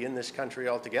energy in this country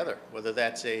altogether, whether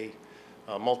that's a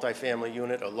multifamily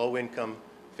unit, a low-income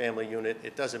family unit,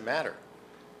 it doesn't matter.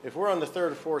 If we're on the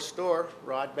third or fourth store,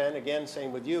 Rod, Ben, again,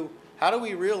 same with you, how do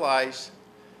we realize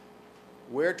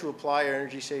where to apply our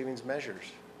energy savings measures?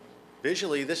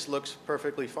 Visually, this looks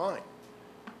perfectly fine.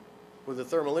 With a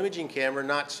thermal imaging camera,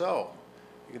 not so.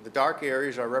 The dark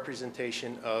areas are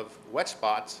representation of wet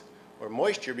spots or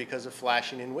moisture because of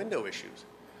flashing in window issues.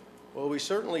 Well, we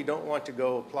certainly don't want to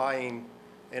go applying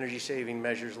energy saving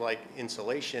measures like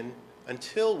insulation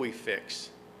until we fix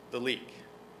the leak.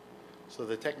 So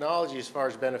the technology, as far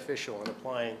as beneficial in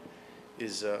applying,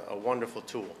 is a wonderful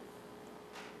tool.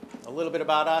 A little bit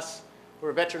about us. We're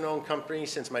a veteran-owned company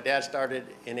since my dad started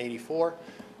in '84.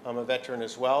 I'm a veteran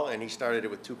as well, and he started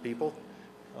it with 2 people.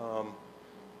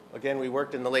 Again, we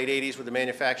worked in the late '80s with the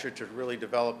manufacturer to really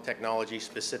develop technology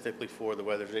specifically for the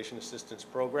Weatherization Assistance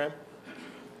Program.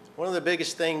 One of the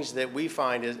biggest things that we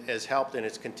find has helped, and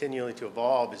it's continuing to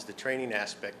evolve, is the training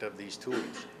aspect of these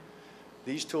tools.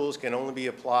 These tools can only be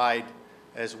applied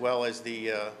as well as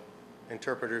the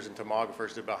interpreters and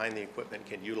tomographers that are behind the equipment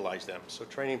can utilize them. So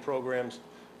training programs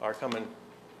are coming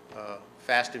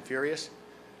fast and furious.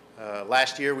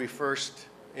 Last year, we first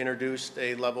introduced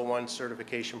a level 1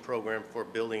 certification program for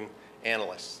building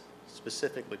analysts,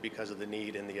 specifically because of the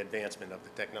need and the advancement of the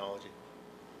technology.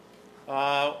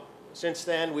 Since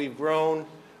then, we've grown.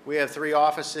 We have 3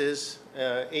 offices,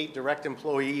 8 direct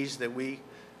employees that we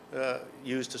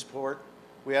use to support.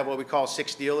 We have what we call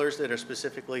 6 dealers that are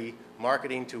specifically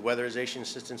marketing to weatherization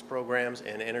assistance programs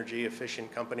and energy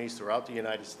efficient companies throughout the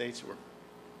United States. We're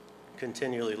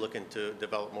continually looking to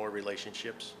develop more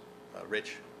relationships.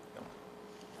 Rich. No.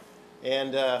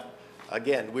 And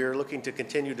again, we're looking to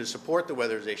continue to support the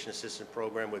Weatherization Assistance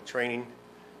Program with training,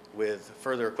 with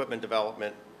further equipment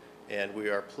development, and we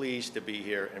are pleased to be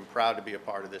here and proud to be a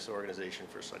part of this organization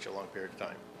for such a long period of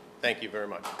time. Thank you very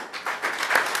much.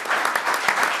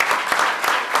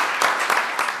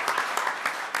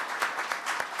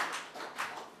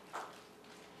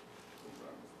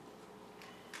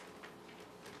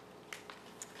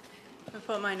 I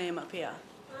put my name up here.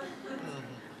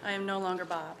 I am no longer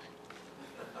Bob.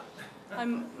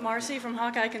 I'm Marcy from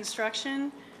Hawkeye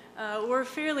Construction. We're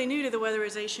fairly new to the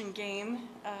weatherization game.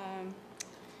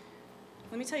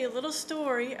 Let me tell you a little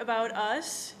story about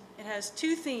us. It has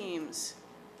 2 themes,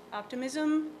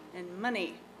 optimism and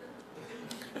money.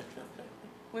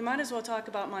 We might as well talk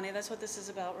about money. That's what this is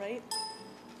about, right?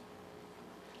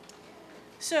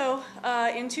 So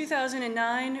in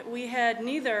 2009, we had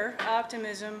neither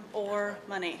optimism or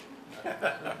money.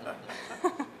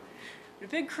 A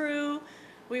big crew.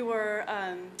 We were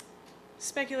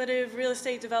speculative real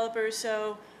estate developers,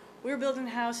 so we were building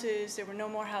houses. There were no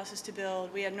more houses to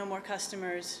build. We had no more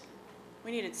customers.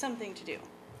 We needed something to do.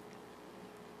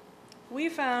 We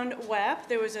found WAP.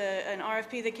 There was an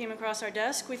RFP that came across our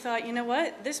desk. We thought, you know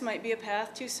what? This might be a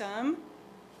path to some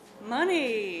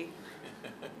money.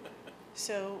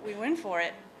 So we went for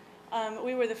it.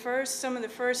 We were some of the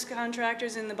first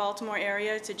contractors in the Baltimore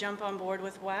area to jump on board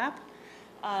with WAP.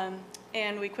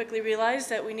 And we quickly realized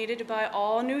that we needed to buy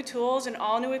all new tools and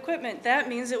all new equipment. That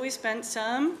means that we spent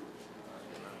some.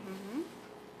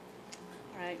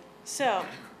 All right, so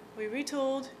we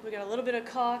retooled. We got a little bit of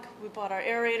caulk. We bought our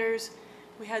aerators.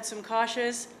 We had some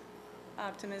cautious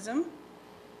optimism,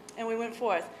 and we went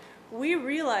forth. We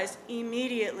realized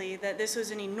immediately that this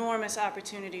was an enormous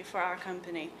opportunity for our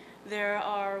company. There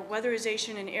are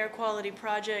weatherization and air quality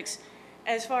projects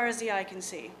as far as the eye can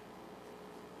see.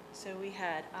 So we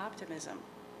had optimism.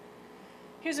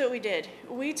 Here's what we did.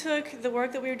 We took the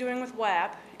work that we were doing with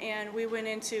WAP and we went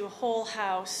into whole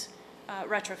house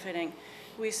retrofitting.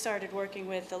 We started working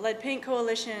with the Lead Paint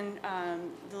Coalition,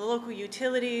 the local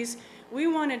utilities. We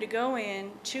wanted to go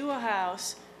in to a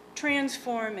house,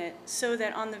 transform it so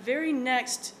that on the very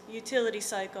next utility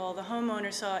cycle, the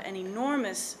homeowner saw an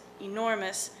enormous,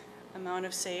 enormous amount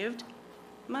of saved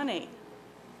money.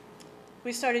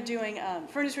 We started doing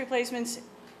furnace replacements,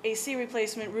 AC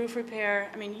replacement, roof repair,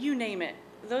 I mean, you name it.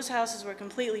 Those houses were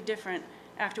completely different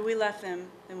after we left them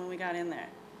than when we got in there.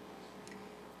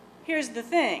 Here's the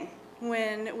thing.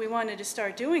 When we wanted to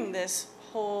start doing this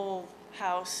whole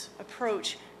house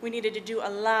approach, we needed to do a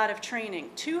lot of training,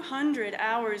 200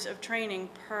 hours of training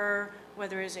per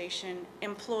weatherization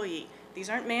employee. These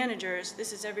aren't managers,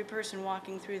 this is every person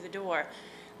walking through the door.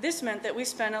 This meant that we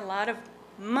spent a lot of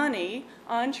money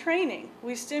on training.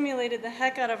 We stimulated the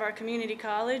heck out of our community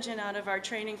college and out of our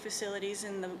training facilities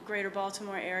in the greater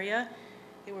Baltimore area.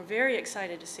 They were very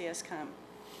excited to see us come.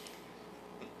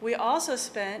 We also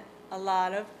spent a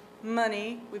lot of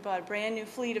money. We bought a brand new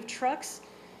fleet of trucks.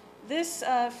 This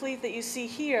fleet that you see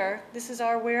here, this is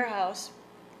our warehouse.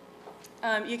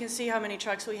 You can see how many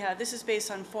trucks we have. This is based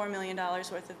on $4 million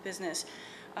worth of business.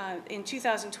 In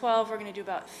 2012, we're going to do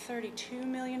about $32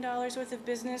 million worth of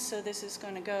business, so this is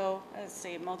going to go, let's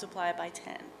say, multiply it by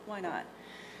 10. Why not?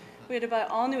 We had to buy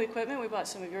all new equipment. We bought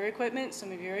some of your equipment,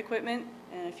 some of your equipment,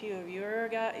 and a few of your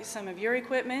guys, some of your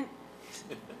equipment.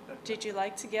 Did you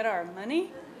like to get our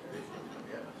money?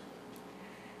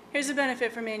 Here's a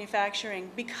benefit for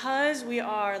manufacturing. Because we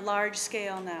are large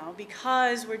scale now,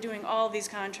 because we're doing all these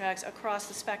contracts across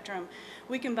the spectrum,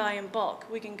 we can buy in bulk.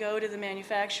 We can go to the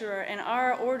manufacturer, and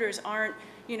our orders aren't,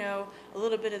 you know, a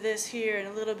little bit of this here and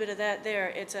a little bit of that there.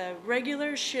 It's a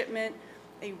regular shipment,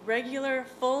 a regular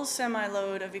full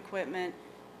semi-load of equipment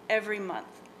every month.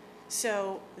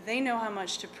 So they know how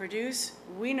much to produce,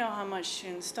 we know how much to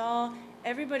install.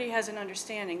 Everybody has an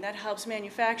understanding. That helps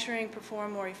manufacturing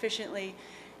perform more efficiently,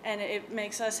 and it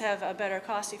makes us have a better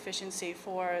cost efficiency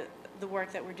for the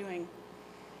work that we're doing.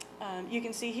 You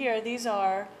can see here, these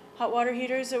are hot water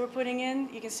heaters that we're putting in.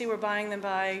 You can see we're buying them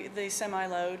by the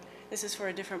semi-load. This is for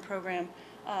a different program.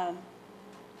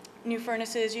 New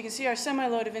furnaces. You can see our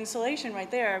semi-load of insulation right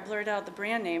there. I blurred out the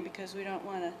brand name because we don't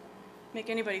want to make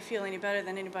anybody feel any better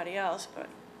than anybody else, but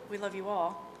we love you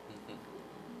all.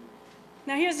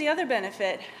 Now here's the other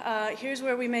benefit. Here's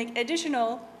where we make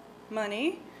additional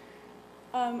money.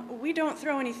 We don't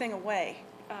throw anything away.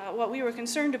 What we were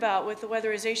concerned about with the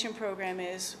weatherization program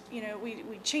is, you know,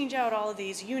 we change out all of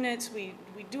these units, we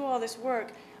do all this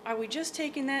work. Are we just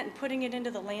taking that and putting it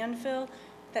into the landfill?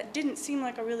 That didn't seem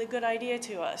like a really good idea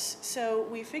to us. So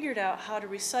we figured out how to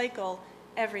recycle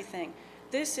everything.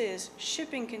 This is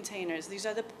shipping containers. These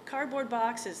are the cardboard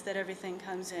boxes that everything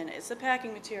comes in. It's the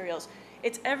packing materials.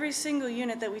 It's every single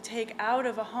unit that we take out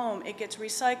of a home. It gets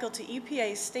recycled to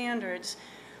EPA standards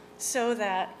so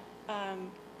that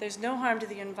there's no harm to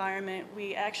the environment.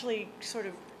 We actually sort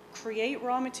of create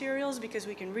raw materials because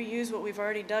we can reuse what we've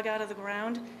already dug out of the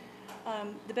ground.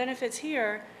 The benefits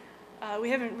here, we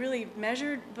haven't really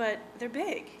measured, but they're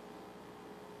big.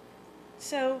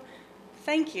 So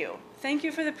thank you. Thank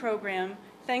you for the program.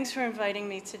 Thanks for inviting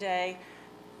me today.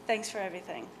 Thanks for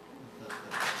everything.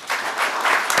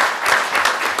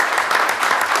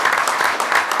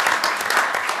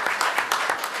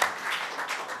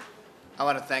 I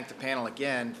want to thank the panel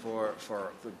again for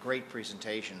the great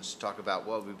presentations to talk about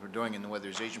what we've been doing in the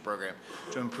weatherization program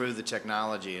to improve the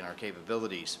technology and our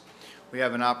capabilities. We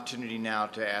have an opportunity now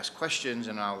to ask questions,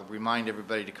 and I'll remind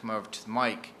everybody to come over to the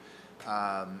mic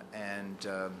and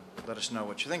let us know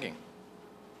what you're thinking.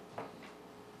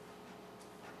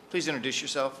 Please introduce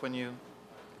yourself when you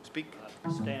speak.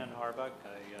 Stan Harbuck.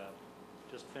 I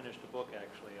just finished a book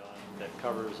actually that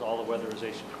covers all the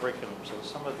weatherization curriculum. So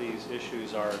some of these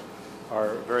issues are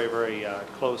very, very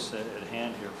close at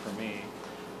hand here for me.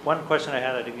 One question I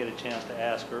had I didn't get a chance to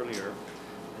ask earlier,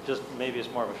 just maybe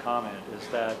it's more of a comment, is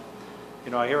that,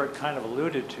 you know, I hear it kind of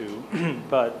alluded to,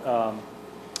 but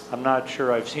I'm not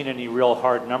sure I've seen any real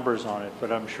hard numbers on it,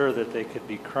 but I'm sure that they could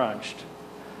be crunched.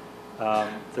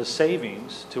 The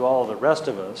savings to all the rest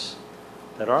of us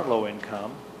that aren't low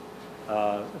income,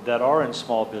 that are in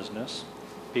small business,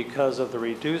 because of the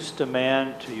reduced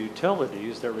demand to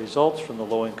utilities that results from the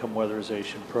low-income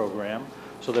weatherization program,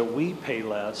 so that we pay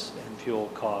less in fuel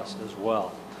costs as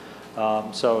well.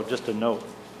 So just a note.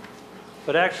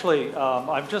 But actually,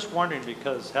 I'm just wondering,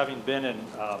 because having been in,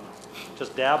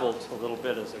 just dabbled a little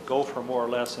bit as a gopher more or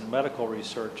less in medical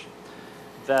research,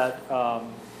 that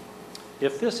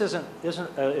if this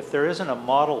if there isn't a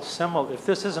model similar, if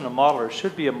this isn't a model, or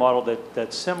should be a model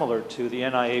that's similar to the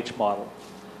NIH model,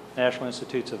 National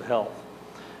Institutes of Health.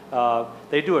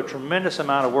 They do a tremendous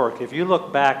amount of work. If you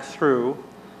look back through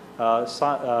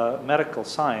medical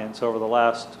science over the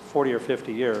last 40 or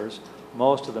 50 years,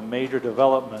 most of the major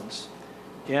developments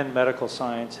in medical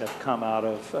science have come out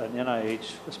of an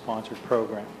NIH-sponsored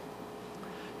program.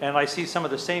 And I see some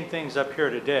of the same things up here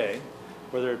today,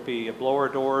 whether it be blower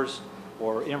doors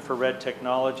or infrared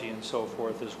technology and so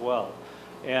forth as well.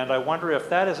 And I wonder if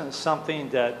that isn't something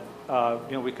that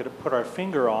you know, we could put our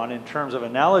finger on in terms of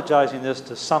analogizing this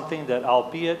to something that,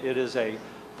 albeit it is a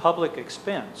public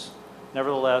expense,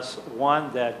 nevertheless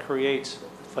one that creates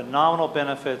phenomenal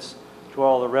benefits to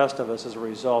all the rest of us as a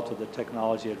result of the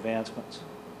technology advancements.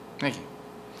 Thank you.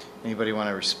 Anybody want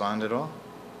to respond at all?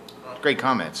 Great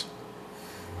comments.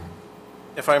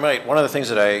 If I might, one of the things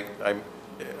that I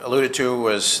alluded to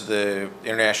was the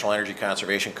International Energy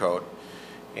Conservation Code.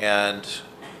 And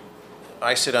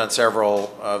I sit on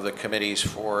several of the committees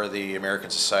for the American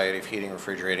Society of Heating,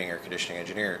 Refrigerating, Air Conditioning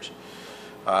Engineers.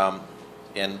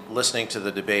 in listening to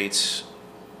the debates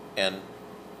and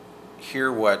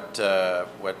hear what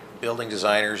building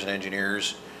designers and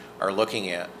engineers are looking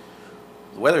at.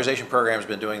 The weatherization program has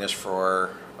been doing this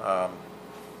for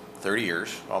 30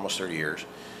 years, almost 30 years,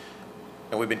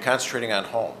 and we've been concentrating on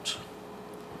homes.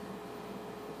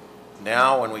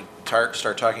 Now when we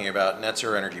start talking about net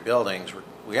zero energy buildings,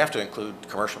 we have to include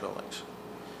commercial buildings.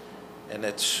 And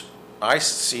I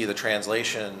see the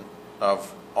translation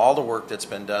of all the work that's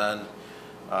been done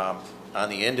on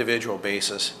the individual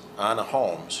basis on the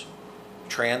homes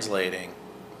translating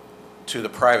to the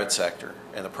private sector,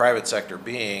 and the private sector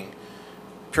being,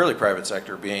 purely private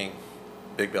sector being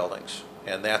big buildings.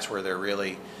 And that's where they're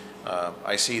really,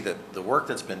 I see that the work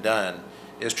that's been done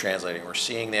is translating. We're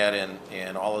seeing that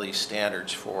in all of these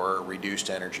standards for reduced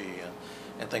energy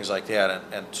and things like that.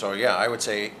 And so, yeah, I would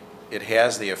say it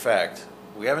has the effect.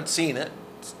 We haven't seen it.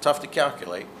 It's tough to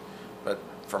calculate. But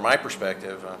from my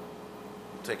perspective,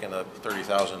 taking a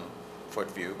 30,000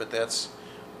 foot view, but that's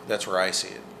where I see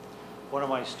it. One of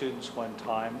my students one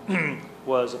time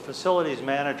was a facilities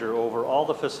manager over all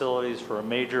the facilities for a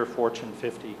major Fortune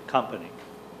 50 company.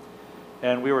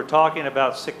 And we were talking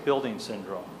about sick building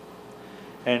syndrome.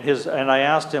 And I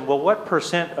asked him, well, what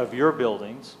 % of your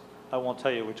buildings, I won't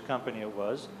tell you which company it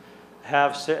was,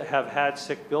 have had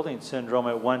sick building syndrome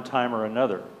at one time or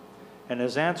another? And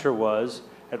his answer was,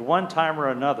 at one time or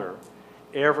another,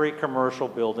 every commercial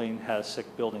building has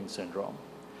sick building syndrome.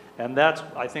 And that's,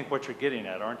 I think, what you're getting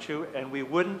at, aren't you? And we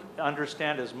wouldn't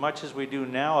understand as much as we do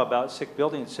now about sick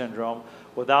building syndrome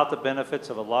without the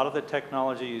benefits of a lot of the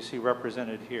technology you see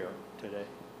represented here today.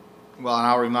 Well, and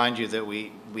I'll remind you that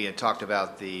we had talked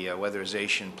about the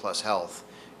weatherization plus health,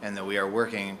 and that we are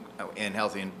working in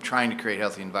healthy and trying to create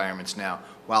healthy environments now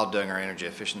while doing our energy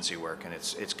efficiency work, and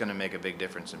it's going to make a big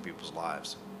difference in people's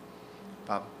lives.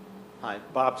 Bob? Hi,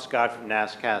 Bob Scott from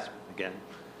NASCAS again.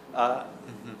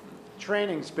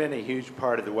 Training's been a huge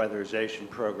part of the weatherization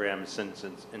program since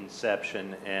its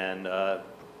inception, and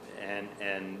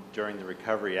during the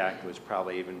Recovery Act was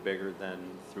probably even bigger than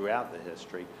throughout the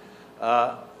history.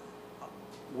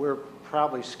 We're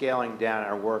probably scaling down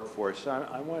our workforce. So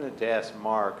I wanted to ask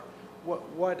Mark,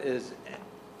 what is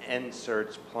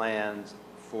NSERT's plans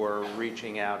for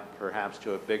reaching out perhaps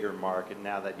to a bigger market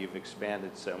now that you've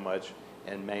expanded so much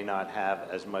and may not have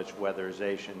as much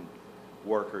weatherization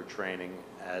worker training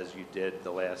as you did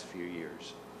the last few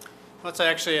years? Well, that's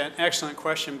actually an excellent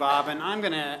question, Bob, and I'm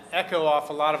going to echo off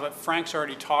a lot of what Frank's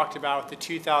already talked about with the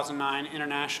 2009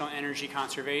 International Energy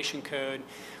Conservation Code.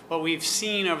 What we've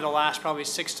seen over the last probably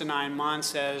 6 to 9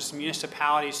 months as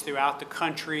municipalities throughout the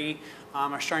country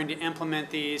are starting to implement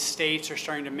these, states are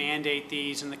starting to mandate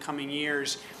these in the coming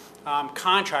years.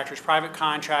 Contractors, private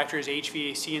contractors,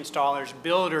 HVAC installers,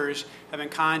 builders have been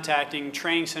contacting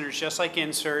training centers just like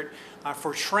NSERT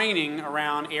for training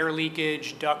around air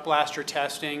leakage, duct blaster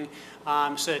testing,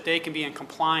 so that they can be in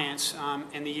compliance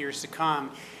in the years to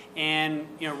come. And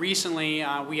recently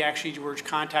we actually were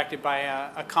contacted by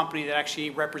a company that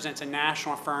actually represents a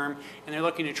national firm, and they're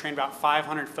looking to train about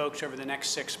 500 folks over the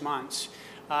next 6 months.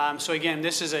 So again,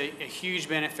 this is a huge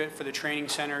benefit for the training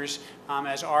centers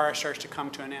as ARA starts to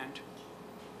come to an end.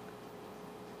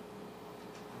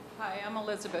 Hi, I'm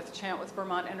Elizabeth Chant with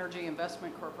Vermont Energy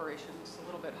Investment Corporation. It's a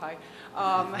little bit high.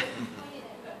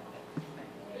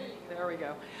 There we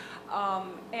go.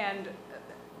 And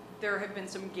there have been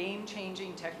some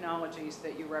game-changing technologies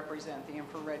that you represent, the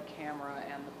infrared camera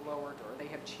and the blower door. They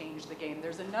have changed the game.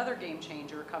 There's another game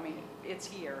changer coming, it's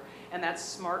here, and that's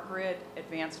smart grid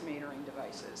advanced metering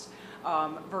devices.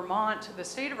 Vermont, the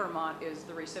state of Vermont is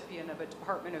the recipient of a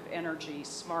Department of Energy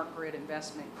Smart Grid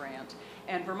Investment Grant,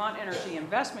 and Vermont Energy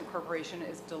Investment Corporation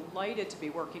is delighted to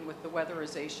be working with the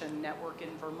Weatherization Network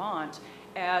in Vermont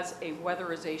as a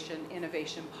weatherization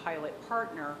innovation pilot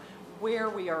partner, where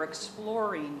we are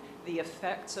exploring the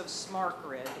effects of smart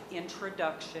grid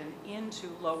introduction into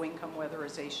low-income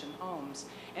weatherization homes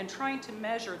and trying to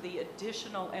measure the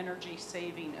additional energy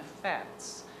saving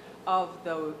effects of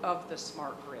the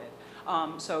smart grid.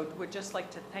 So would just like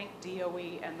to thank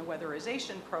DOE and the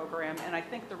weatherization program, and I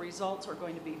think the results are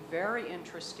going to be very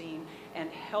interesting and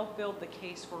help build the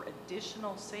case for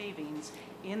additional savings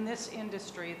in this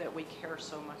industry that we care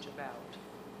so much about.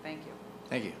 Thank you.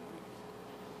 Thank you.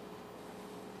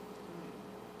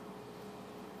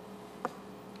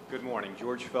 Good morning.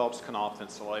 George Phelps, Knopf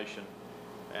Insulation.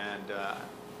 And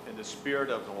in the spirit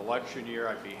of an election year,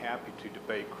 I'd be happy to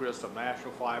debate Chris of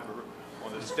National Fiber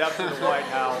on the steps of the White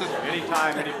House,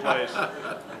 anytime, any place.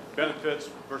 Benefits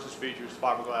versus features,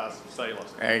 fiberglass,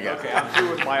 cellulose. There you go. Okay, I'm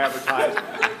through with my advertisement.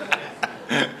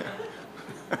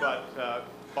 But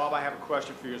Bob, I have a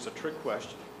question for you. It's a trick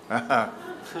question.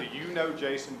 Do you know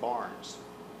Jason Barnes?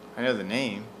 I know the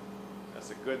name.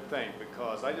 That's a good thing,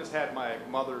 because I just had my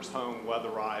mother's home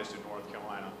weatherized in North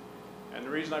Carolina. And the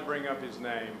reason I bring up his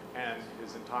name and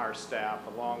his entire staff,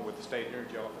 along with the State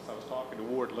Energy Office, I was talking to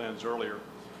Ward Lenz earlier,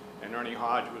 and Ernie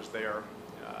Hodge was there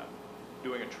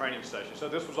doing a training session. So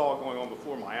this was all going on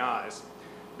before my eyes.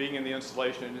 Being in the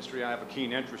installation industry, I have a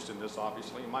keen interest in this,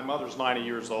 obviously. My mother's 90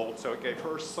 years old, so it gave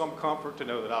her some comfort to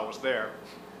know that I was there,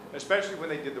 especially when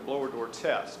they did the blower door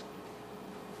test.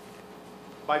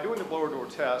 By doing the blower door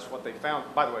test, what they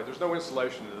found, by the way, there's no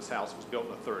insulation in this house. It was built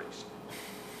in the 30s.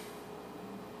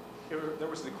 There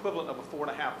was the equivalent of a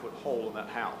 4.5-foot hole in that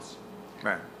house.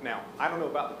 Right. Now, I don't know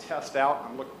about the test out.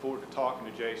 I'm looking forward to talking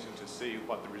to Jason to see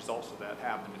what the results of that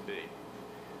happen to be.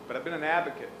 But I've been an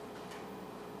advocate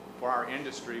for our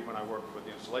industry when I worked with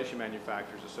the Installation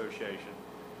Manufacturers Association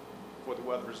for the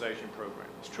weatherization program.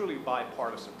 It's truly a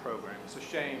bipartisan program. It's a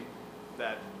shame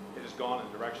that it has gone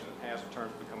in the direction it has in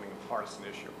terms of becoming a partisan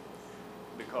issue,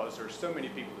 because there are so many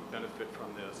people that benefit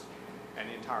from this, and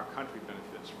the entire country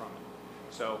benefits from it.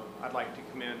 So I'd like to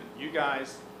commend you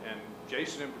guys, and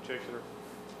Jason in particular.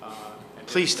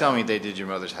 Please tell me they did your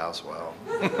mother's house well.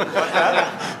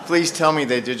 Please tell me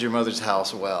they did your mother's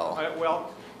house well.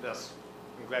 Well, yes,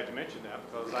 I'm glad you mentioned that,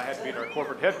 because I had to be at our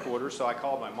corporate headquarters, so I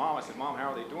called my mom. I said, Mom,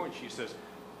 how are they doing? She says,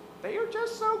 they are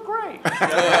just so great.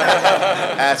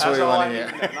 That's what we want to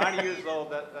hear. 90 years old,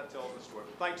 that tells the story.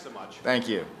 Thanks so much. Thank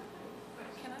you.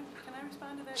 Can I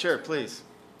respond to that? Sure, please.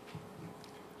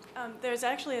 There's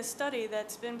actually a study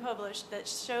that's been published that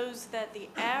shows that the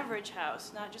average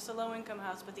house, not just a low-income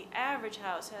house, but the average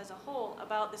house has a hole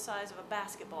about the size of a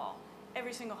basketball,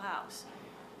 every single house.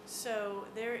 So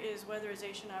there is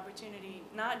weatherization opportunity,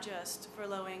 not just for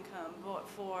low income, but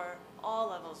for all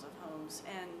levels of homes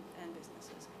and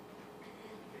businesses.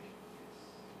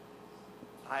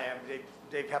 Hi, I'm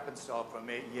Dave Heppenstall from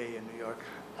AEA in New York.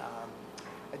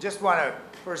 I just want to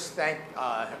first thank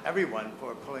everyone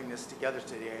for pulling this together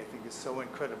today. I think it's so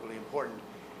incredibly important.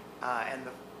 And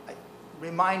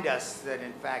remind us that,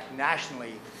 in fact,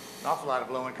 nationally, an awful lot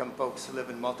of low-income folks live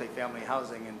in multifamily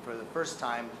housing. And for the first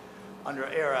time under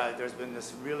ERA, there's been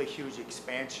this really huge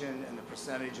expansion in the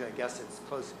percentage. I guess it's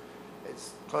close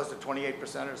to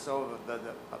 28% or so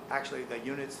of actually the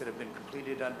units that have been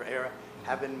completed under ERA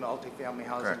have been multifamily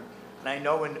housing. Correct. And I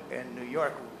know in New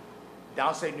York,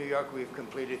 downstate New York, we've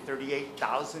completed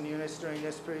 38,000 units during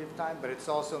this period of time, but it's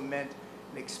also meant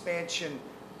an expansion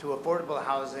to affordable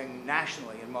housing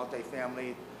nationally in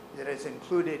multifamily that has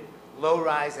included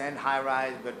low-rise and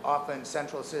high-rise, but often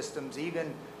central systems.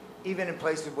 Even in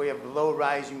places where you have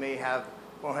low-rise, you may have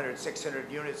 400, 600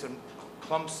 units in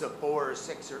clumps of 4 or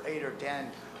 6 or 8 or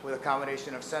 10 with a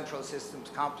combination of central systems,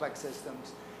 complex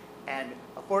systems. And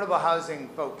affordable housing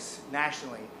folks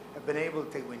nationally have been able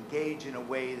to engage in a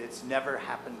way that's never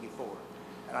happened before.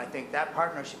 And I think that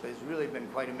partnership has really been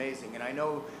quite amazing. And I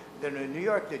know that in New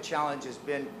York, the challenge has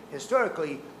been,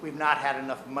 historically, we've not had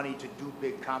enough money to do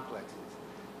big complexes.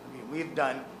 I mean, we've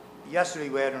done, yesterday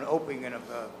we had an opening of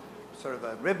a sort of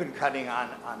a ribbon cutting on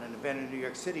an event in New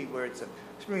York City where it's a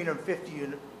 350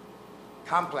 unit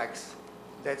complex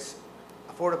that's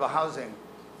affordable housing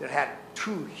that had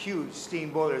 2 huge steam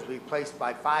boilers replaced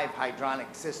by 5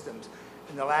 hydronic systems.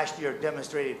 In the last year,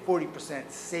 demonstrated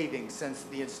 40% savings since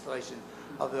the installation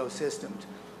of those systems.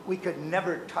 We could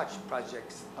never touch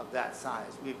projects of that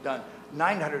size. We've done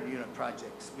 900 unit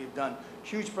projects. We've done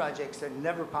huge projects that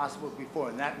never possible before,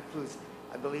 and that includes,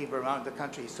 I believe, around the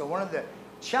country. So one of the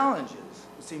challenges,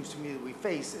 it seems to me, that we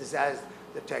face is as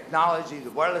the technology,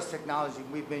 the wireless technology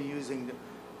we've been using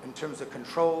in terms of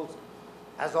controls,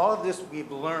 as all of this we've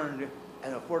learned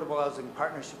and affordable housing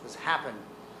partnership has happened,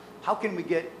 how can we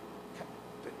get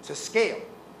to scale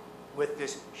with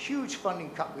this huge funding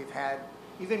cut we've had,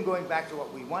 even going back to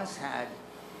what we once had,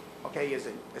 okay, is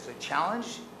a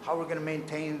challenge, how we're going to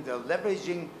maintain the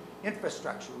leveraging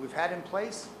infrastructure we've had in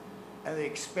place and the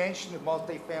expansion of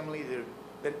multifamily that have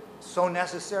been so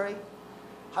necessary.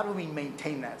 How do we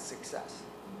maintain that success?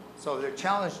 So they're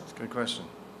challenged. Good question.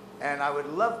 And I would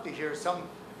love to hear something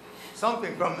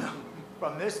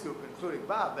from this group, including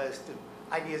Bob, as to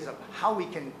ideas of how we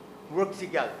can work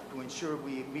together to ensure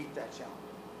we meet that challenge.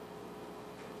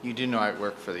 You do know I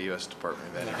work for the U.S. Department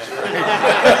of Energy.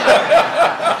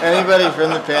 Anybody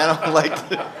from the panel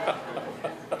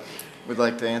would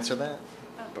like to answer that?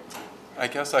 I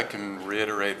guess I can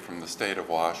reiterate from the state of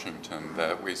Washington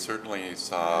that we certainly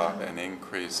saw an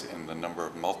increase in the number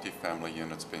of multifamily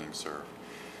units being served.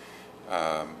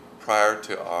 Prior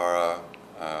to ARA,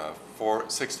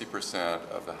 60%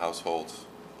 of the households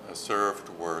served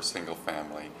were single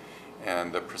family,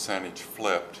 and the percentage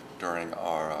flipped during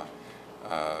ARA.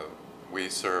 We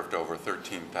served over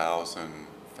 13,000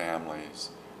 families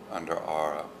under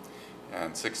ARA,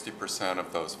 and 60%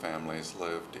 of those families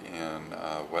lived in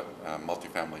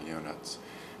multifamily units.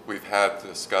 We've had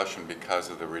discussion because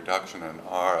of the reduction in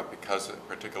ARA,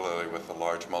 particularly with the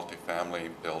large multifamily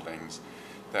buildings,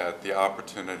 that the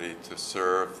opportunity to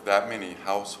serve that many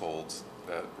households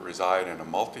that reside in a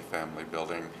multifamily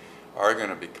building are going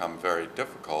to become very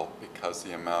difficult because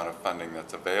the amount of funding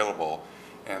that's available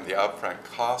and the upfront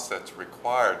cost that's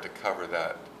required to cover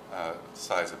that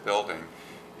size of building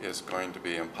is going to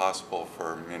be impossible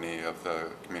for many of the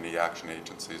community action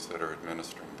agencies that are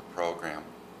administering the program.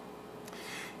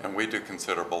 And we do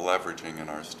considerable leveraging in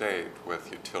our state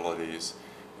with utilities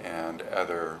and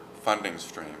other funding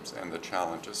streams, and the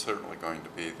challenge is certainly going to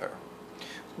be there.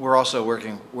 We're also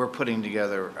we're putting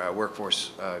together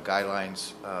workforce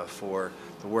guidelines for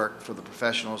the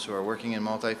professionals who are working in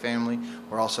multifamily.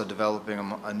 We're also developing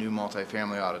a new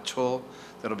multifamily audit tool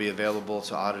that'll be available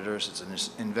to auditors. It's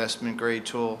an investment grade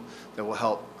tool that will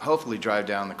help hopefully drive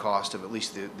down the cost of at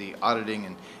least the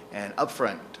auditing and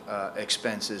upfront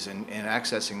expenses in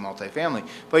accessing multifamily.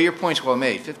 But your point's well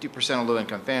made. 50% of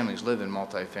low-income families live in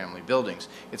multifamily buildings.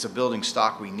 It's a building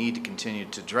stock we need to continue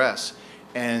to address.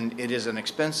 And it is an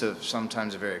expensive,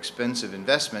 sometimes a very expensive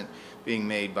investment being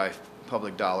made by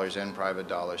public dollars and private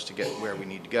dollars to get where we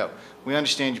need to go. We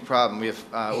understand your problem. We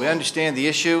understand the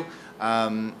issue.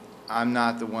 I'm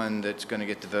not the one that's going to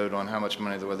get to vote on how much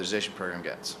money the weatherization program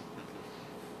gets.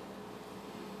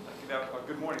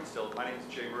 Good morning still. My name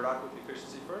is Jay Murdoch with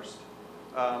Efficiency First.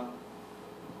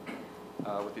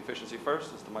 With Efficiency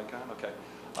First, is the mic on? Okay.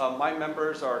 My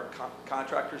members are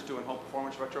contractors doing home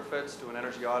performance retrofits, doing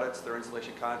energy audits. They're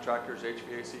insulation contractors,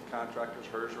 HVAC contractors,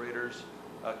 HERS raters,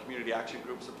 community action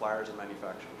group suppliers, and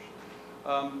manufacturers.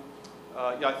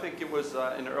 Yeah, I think it was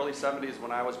in the early 70s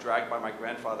when I was dragged by my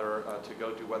grandfather to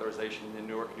go do weatherization in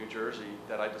Newark, New Jersey,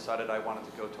 that I decided I wanted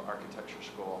to go to architecture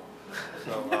school,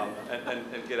 so,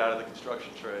 and get out of the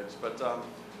construction trades. But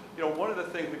you know, one of the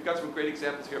things, we've got some great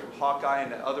examples here from Hawkeye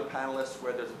and the other panelists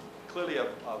where there's clearly a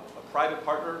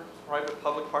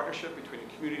private-public partnership between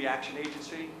a community action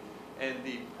agency and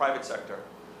the private sector.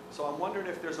 So I'm wondering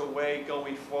if there's a way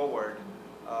going forward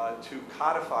to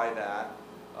codify that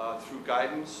through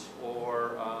guidance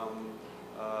or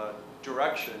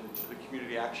direction to the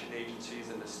community action agencies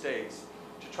in the states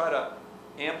to try to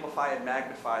amplify and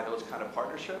magnify those kind of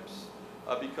partnerships.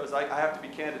 Because I have to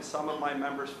be candid, some of my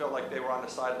members felt like they were on the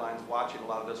sidelines watching a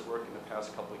lot of this work in the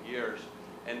past couple of years.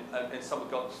 And some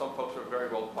folks are very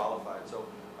well qualified. So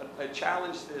I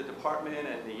challenge the department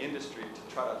and the industry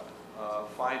to try to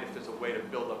find if there's a way to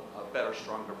build a better,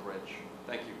 stronger bridge.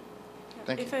 Thank you.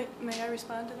 Thank you. May I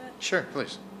respond to that? Sure,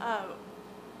 please.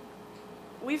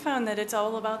 We found that it's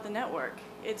all about the network.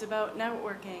 It's about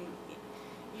networking.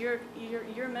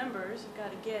 Your members have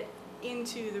got to get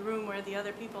into the room where the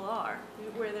other people are,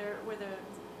 where the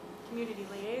community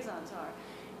liaisons are.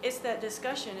 It's that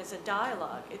discussion, it's a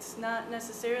dialogue. It's not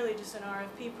necessarily just an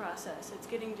RFP process. It's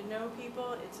getting to know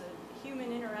people, it's a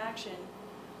human interaction.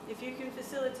 If you can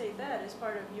facilitate that as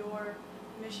part of your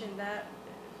mission,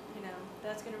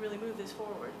 that's going to really move this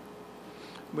forward.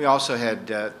 We also had,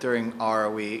 during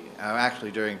ARA, actually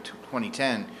during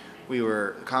 2010,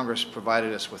 Congress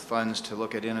provided us with funds to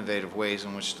look at innovative ways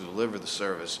in which to deliver the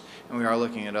service, and we are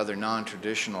looking at other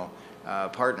non-traditional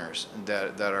partners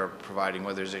that are providing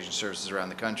weatherization services around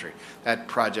the country. That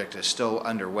project is still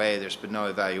underway. There's been no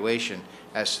evaluation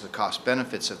as to the cost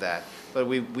benefits of that, but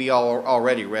we all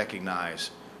already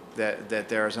recognize that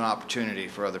there is an opportunity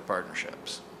for other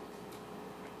partnerships.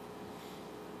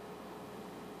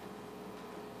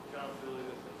 John Dooley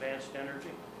with Advanced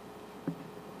Energy.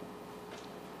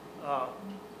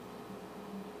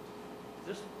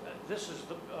 This is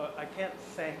I can't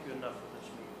thank you enough for this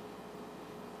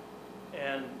meeting.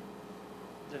 And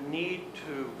the need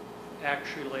to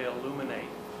actually illuminate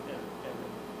and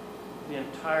the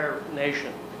entire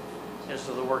nation as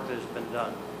to the work that has been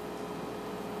done.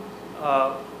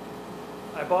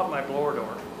 I bought my blower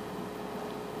door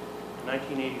in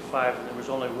 1985, and there was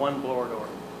only one blower door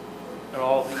in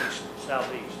all the east,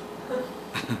 southeast.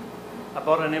 I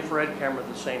bought an infrared camera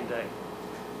the same day,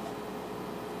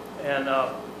 and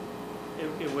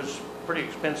it was pretty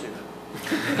expensive.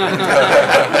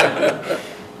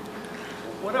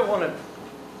 What I wanted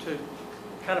to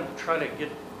kind of try to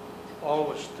get all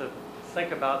of us to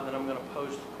think about, and then I'm going to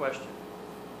pose the question,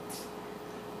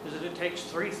 is that it takes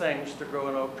three things to grow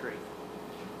an oak tree.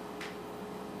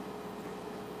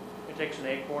 It takes an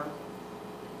acorn,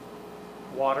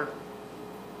 water,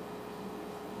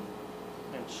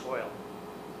 and soil.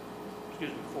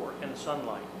 excuse me, 4, in the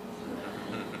sunlight.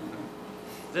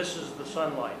 This is the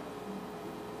sunlight.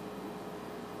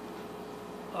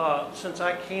 Since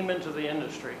I came into the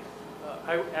industry,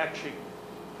 I actually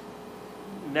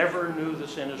never knew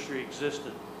this industry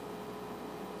existed.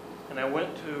 And I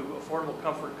went to Affordable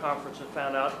Comfort Conference and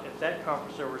found out at that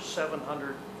conference there were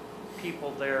 700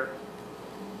 people there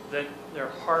that their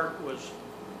heart was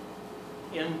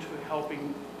into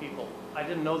helping people. I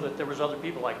didn't know that there was other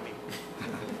people like me.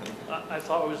 I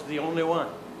thought I was the only one.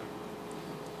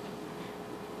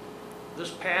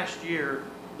 This past year,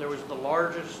 there was the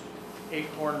largest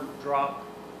acorn drop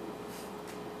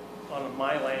on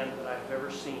my land that I've ever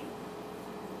seen.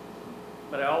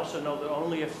 But I also know that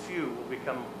only a few will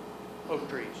become oak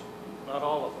trees, not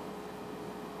all of them.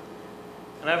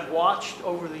 And I've watched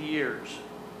over the years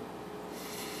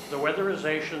the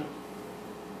weatherization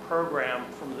program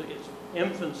from its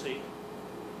infancy,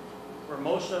 where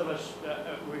most of us,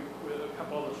 a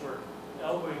couple of us were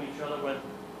elbowing each other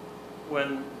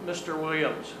when Mr.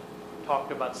 Williams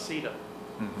talked about CETA.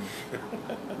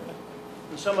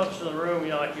 And some of us in the room,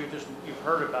 like you've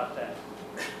heard about that.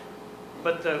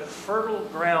 But the fertile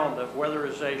ground of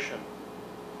weatherization,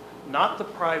 not the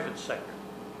private sector,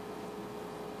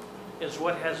 is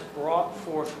what has brought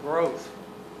forth growth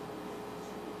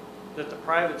that the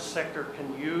private sector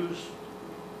can use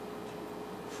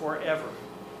forever.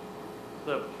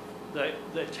 The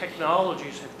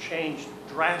technologies have changed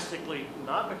drastically,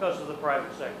 not because of the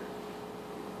private sector,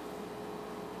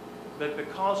 but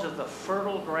because of the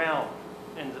fertile ground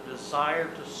and the desire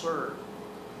to serve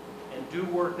and do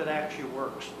work that actually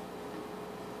works.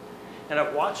 And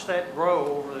I've watched that grow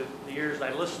over the years, and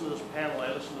I listened to this panel,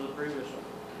 I listened to the previous one.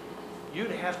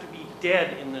 You'd have to be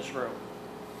dead in this room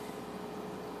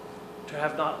to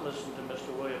have not listened to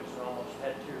Mr. Williams and almost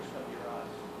had tears come to your eyes.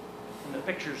 And the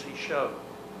pictures he showed.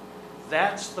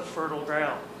 That's the fertile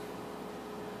ground.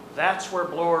 That's where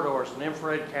blower doors and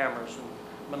infrared cameras and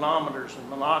manometers and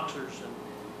monoxers and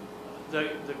the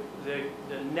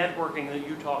networking that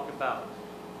you talked about,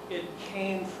 it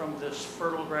came from this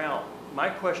fertile ground. My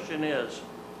question is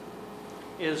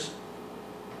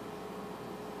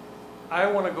I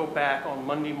want to go back on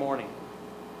Monday morning,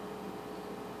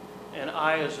 and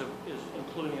is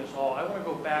including us all, I want to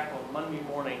go back on Monday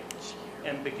morning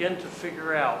and begin to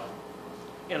figure out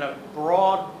in a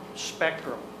broad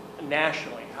spectrum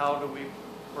nationally, how do we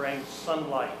bring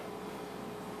sunlight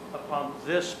upon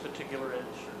this particular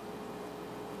industry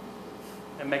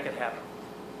and make it happen?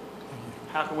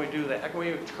 How can we do that? How can we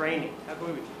do training? How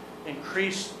can we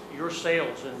increase your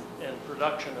sales and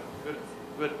production of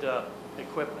good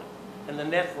equipment and the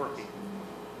networking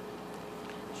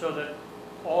so that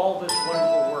all this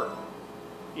wonderful work,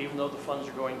 even though the funds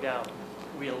are going down,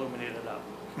 we illuminate it up?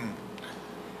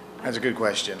 That's a good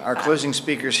question. Our closing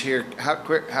speakers here, how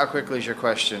quickly is your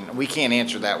question? We can't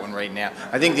answer that one right now.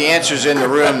 I think the answer's in the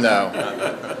room, though.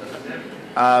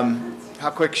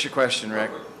 How quick is your question,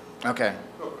 Rick? Okay.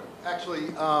 Actually,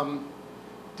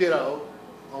 ditto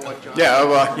on what John Yeah,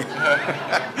 well.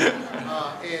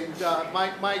 My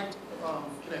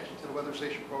connection to the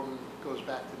weatherization program goes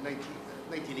back to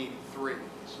 1983,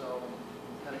 so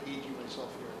I'm kind of aging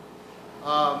myself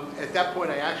here. At that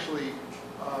point, I actually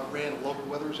ran a local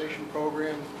weatherization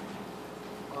program.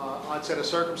 Onset of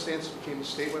circumstance, became the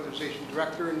state weatherization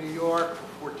director in New York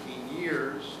for 14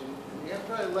 years. And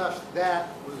after I left,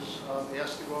 that was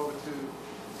asked to go over to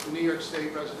the New York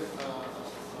State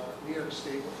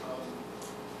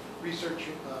Research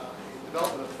and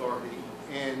Development Authority,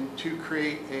 and to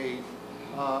create a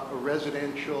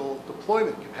residential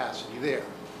deployment capacity there.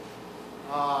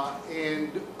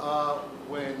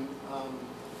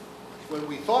 When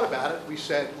we thought about it, we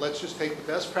said, let's just take the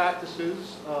best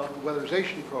practices of the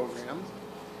weatherization program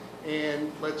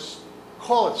and let's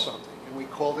call it something. And we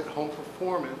called it Home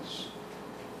Performance.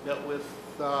 That with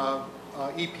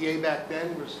EPA back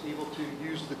then was able to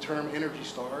use the term Energy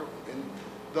Star, and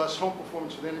thus Home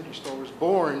Performance with Energy Star was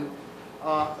born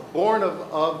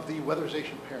of the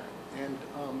weatherization parent. And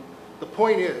the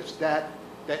point is that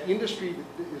industry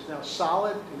that is now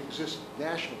solid and exists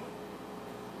nationally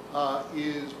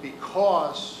is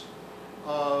because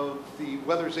of the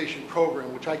weatherization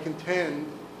program, which I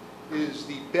contend is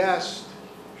the best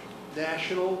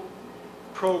national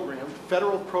program,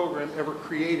 federal program ever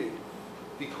created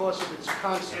because of its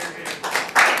concept.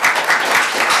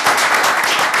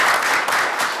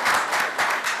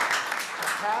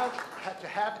 To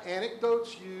have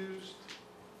anecdotes used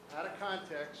out of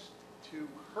context to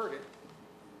hurt it,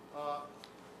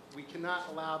 we cannot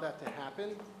allow that to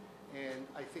happen. And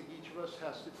I think each of us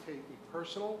has to take a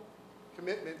personal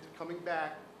commitment to coming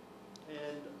back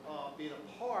and being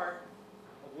a part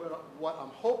what I'm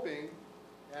hoping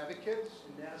advocates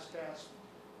and NASCAS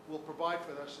will provide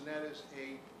for us, and that is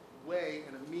a way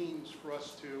and a means for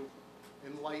us to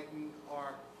enlighten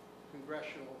our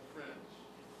congressional friends.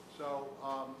 So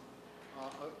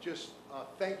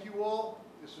thank you all.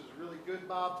 This is really good,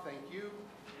 Bob. Thank you.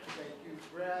 Thank you,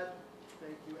 Brad.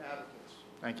 Thank you, advocates.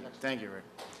 Thank you. Next. Thank you, Rick.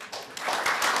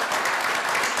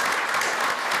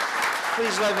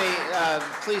 Please let me,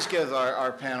 please give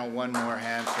our panel one more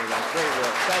hand for that great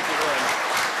work. Thank you very much.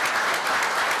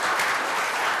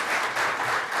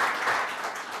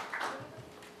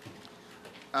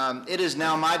 It is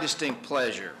now my distinct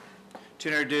pleasure to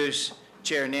introduce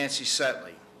Chair Nancy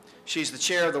Sutley. She's the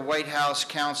chair of the White House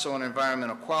Council on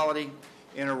Environmental Quality.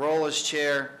 In her role as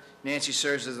chair, Nancy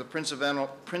serves as the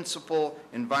principal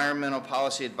environmental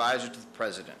policy advisor to the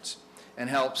president and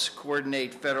helps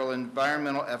coordinate federal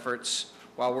environmental efforts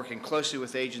while working closely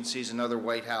with agencies and other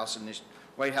White House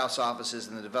offices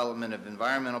in the development of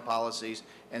environmental policies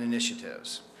and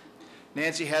initiatives.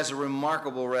 Nancy has a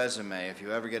remarkable resume if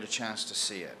you ever get a chance to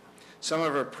see it. Some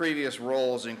of her previous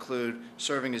roles include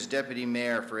serving as deputy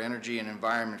mayor for energy and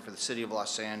environment for the city of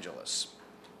Los Angeles.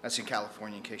 That's in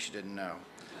California, in case you didn't know.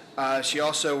 She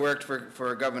also worked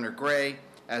for Governor Gray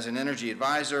as an energy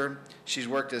advisor. She's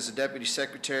worked as a deputy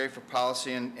secretary for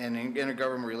policy and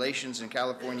intergovernmental relations in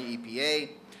California EPA.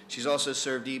 She's also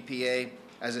served EPA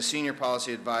as a senior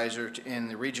policy advisor in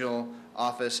the regional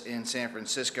office in San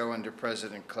Francisco under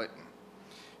President Clinton.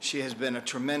 She has been a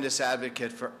tremendous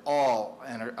advocate for all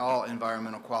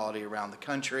environmental quality around the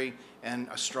country and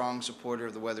a strong supporter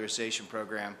of the weatherization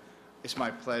program. It's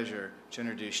my pleasure to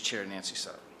introduce Chair Nancy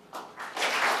Sutley.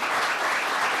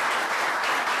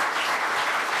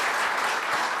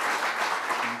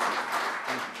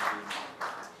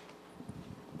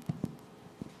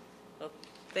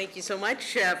 Thank you so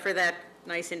much for that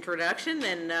nice introduction,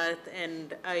 and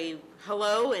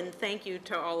hello and thank you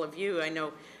to all of you. I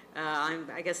know I'm,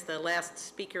 I guess, the last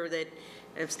speaker that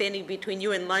I'm standing between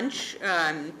you and lunch,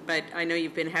 but I know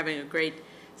you've been having a great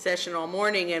session all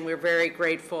morning, and we're very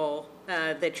grateful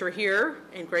that you're here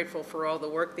and grateful for all the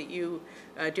work that you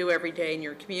do every day in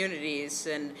your communities.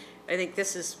 And I think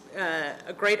this is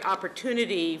a great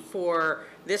opportunity for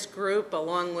this group,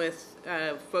 along with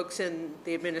folks in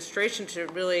the administration, to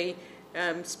really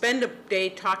spend a day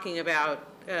talking about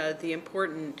the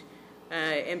important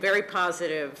and very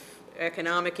positive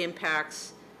economic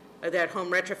impacts that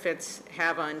home retrofits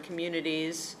have on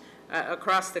communities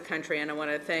across the country. And I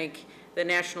want to thank the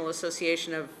National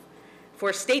Association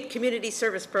for State Community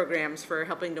Service Programs for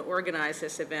helping to organize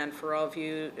this event, for all of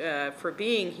you for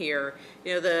being here.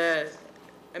 You know, the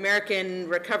American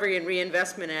Recovery and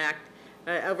Reinvestment Act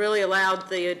really allowed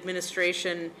the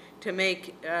administration to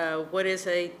make what is,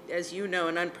 as you know,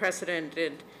 an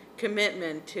unprecedented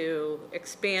commitment to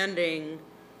expanding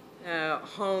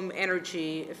home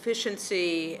energy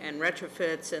efficiency and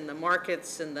retrofits and the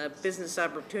markets and the business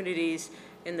opportunities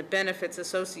and the benefits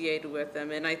associated with them.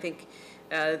 And I think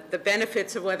the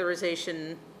benefits of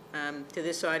weatherization to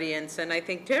this audience, and I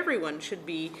think to everyone, should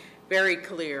be very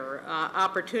clear.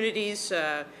 Opportunities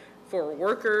for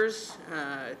workers,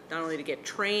 not only to get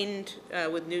trained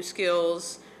with new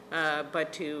skills,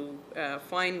 but to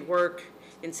find work,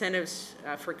 incentives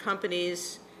for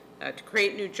companies to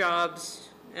create new jobs,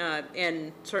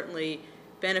 and certainly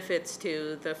benefits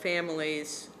to the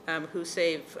families who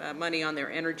save money on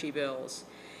their energy bills.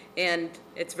 And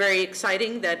it's very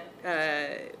exciting that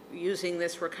using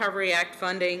this Recovery Act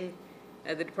funding,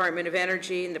 the Department of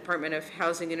Energy and Department of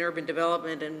Housing and Urban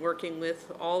Development, and working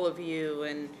with all of you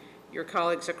and your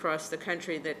colleagues across the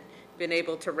country, that been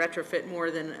able to retrofit more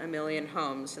than 1 million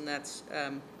homes, and that's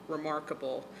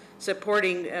remarkable.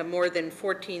 Supporting more than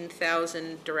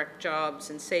 14,000 direct jobs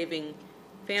and saving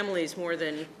families more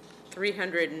than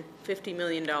 $350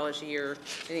 million a year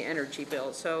in the energy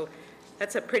bill. So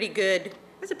that's a pretty good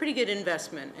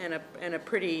investment and a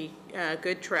pretty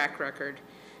good track record.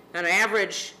 On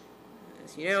average,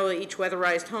 as you know, each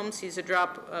weatherized home sees a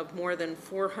drop of more than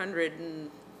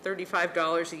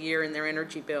 $435 a year in their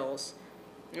energy bills.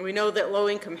 And we know that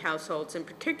low-income households in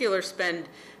particular spend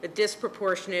a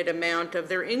disproportionate amount of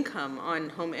their income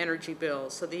on home energy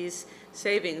bills. So these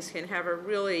savings can have a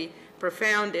really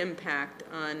profound impact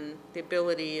on the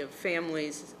ability of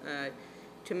families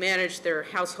to manage their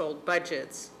household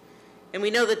budgets. And we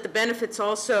know that the benefits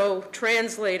also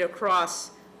translate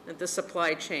across the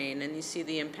supply chain, and you see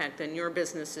the impact on your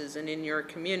businesses and in your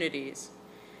communities.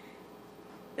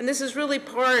 And this is really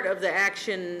part of the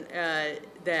action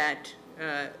that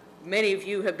many of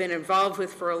you have been involved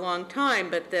with for a long time,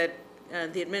 but that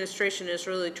the administration has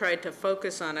really tried to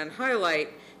focus on and highlight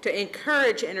to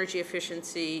encourage energy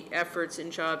efficiency efforts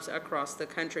and jobs across the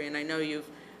country. And I know you've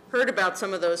heard about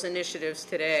some of those initiatives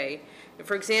today.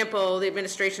 For example, the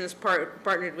administration has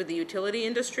partnered with the utility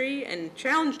industry and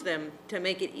challenged them to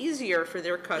make it easier for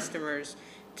their customers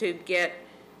to get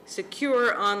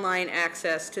secure online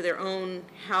access to their own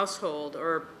household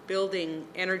or building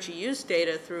energy use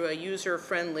data through a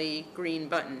user-friendly green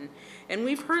button. And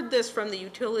we've heard this from the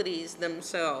utilities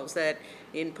themselves, that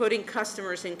in putting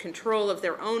customers in control of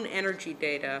their own energy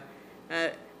data,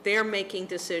 they're making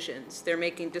decisions. They're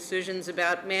making decisions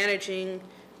about managing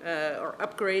or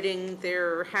upgrading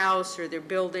their house or their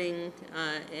building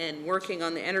and working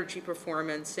on the energy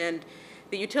performance. And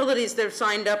the utilities that have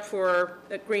signed up for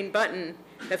a green button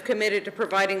have committed to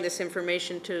providing this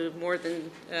information to more than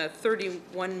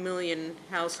 31 million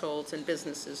households and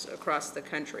businesses across the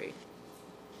country.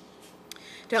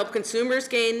 To help consumers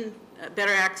gain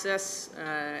better access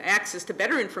to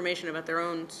better information about their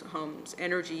own home's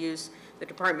energy use, the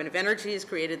Department of Energy has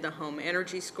created the Home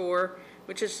Energy Score,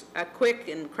 which is a quick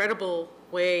and credible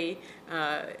way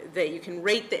that you can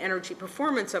rate the energy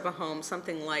performance of a home,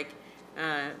 something like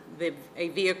a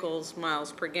vehicle's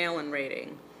miles per gallon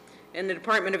rating. And the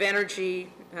Department of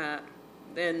Energy,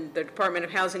 then the Department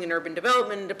of Housing and Urban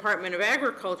Development, and Department of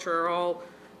Agriculture are all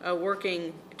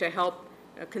working to help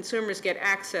consumers get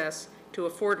access to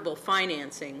affordable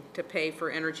financing to pay for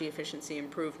energy efficiency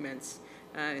improvements,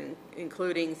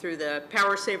 including through the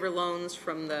Power Saver loans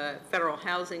from the Federal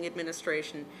Housing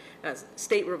Administration,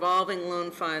 state revolving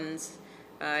loan funds,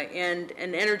 and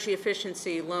an energy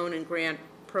efficiency loan and grant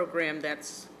program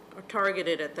that's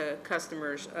targeted at the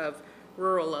customers of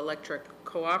rural electric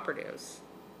cooperatives.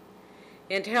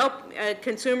 And to help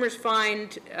consumers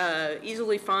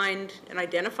easily find and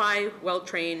identify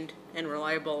well-trained and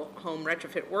reliable home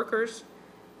retrofit workers,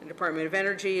 the Department of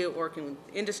Energy, working with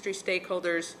industry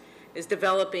stakeholders, is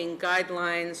developing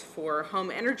guidelines for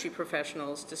home energy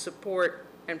professionals to support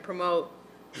and promote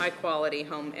high-quality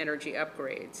home energy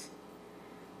upgrades.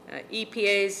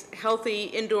 EPA's Healthy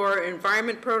Indoor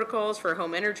Environment Protocols for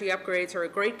Home Energy Upgrades are a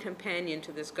great companion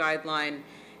to this guideline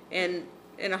and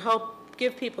help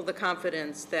give people the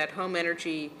confidence that home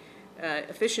energy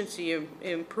efficiency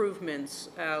improvements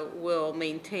will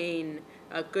maintain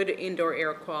a good indoor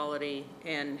air quality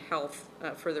and health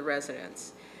for the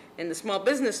residents. And the Small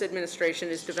Business Administration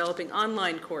is developing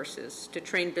online courses to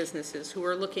train businesses who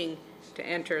are looking to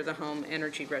enter the home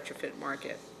energy retrofit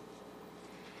market.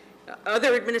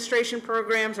 Other administration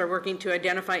programs are working to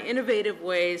identify innovative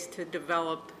ways to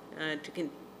develop,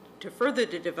 to further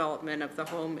the development of the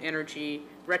home energy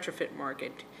retrofit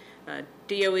market.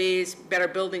 DOE's Better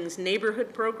Buildings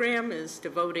Neighborhood Program is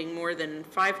devoting more than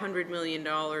 $500 million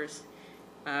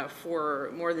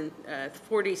for more than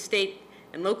 40 state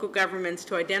and local governments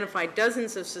to identify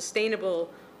dozens of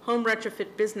sustainable home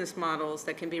retrofit business models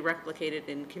that can be replicated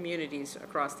in communities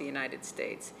across the United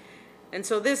States. And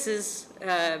so this is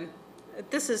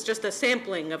just a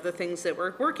sampling of the things that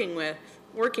we're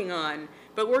working on,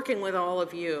 but working with all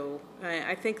of you,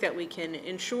 I think that we can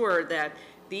ensure that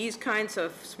these kinds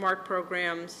of smart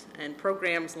programs and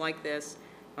programs like this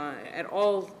at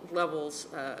all levels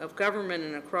of government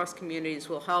and across communities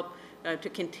will help to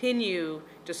continue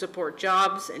to support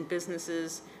jobs and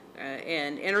businesses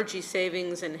and energy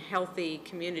savings and healthy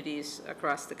communities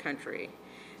across the country.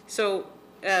 So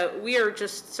we are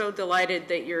just so delighted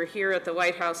that you're here at the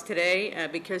White House today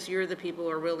because you're the people who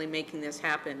are really making this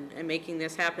happen and making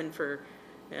this happen for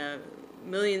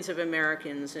millions of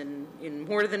Americans and in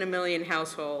more than 1 million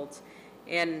households.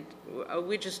 And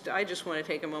I just want to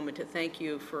take a moment to thank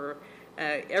you for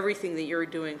everything that you're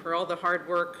doing, for all the hard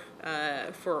work,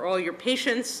 for all your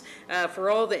patience,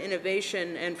 for all the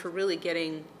innovation, and for really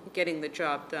getting the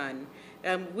job done.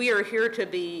 We are here to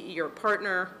be your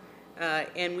partner,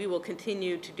 and we will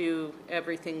continue to do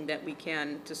everything that we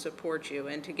can to support you.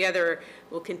 And together,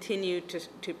 we'll continue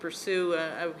to pursue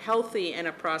a healthy and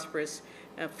a prosperous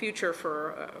future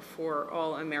for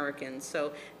all Americans.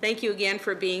 So thank you again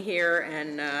for being here,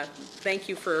 and thank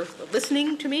you for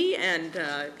listening to me, and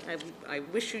I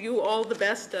wish you all the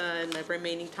best in the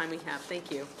remaining time we have.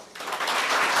 Thank you.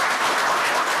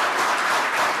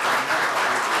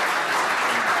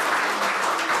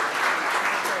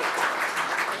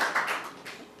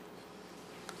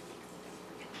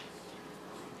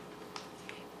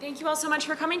 Thank you all so much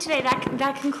for coming today.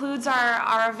 That concludes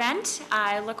our event.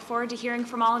 I look forward to hearing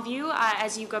from all of you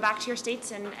as you go back to your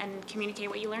states and communicate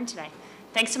what you learned today.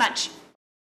 Thanks so much.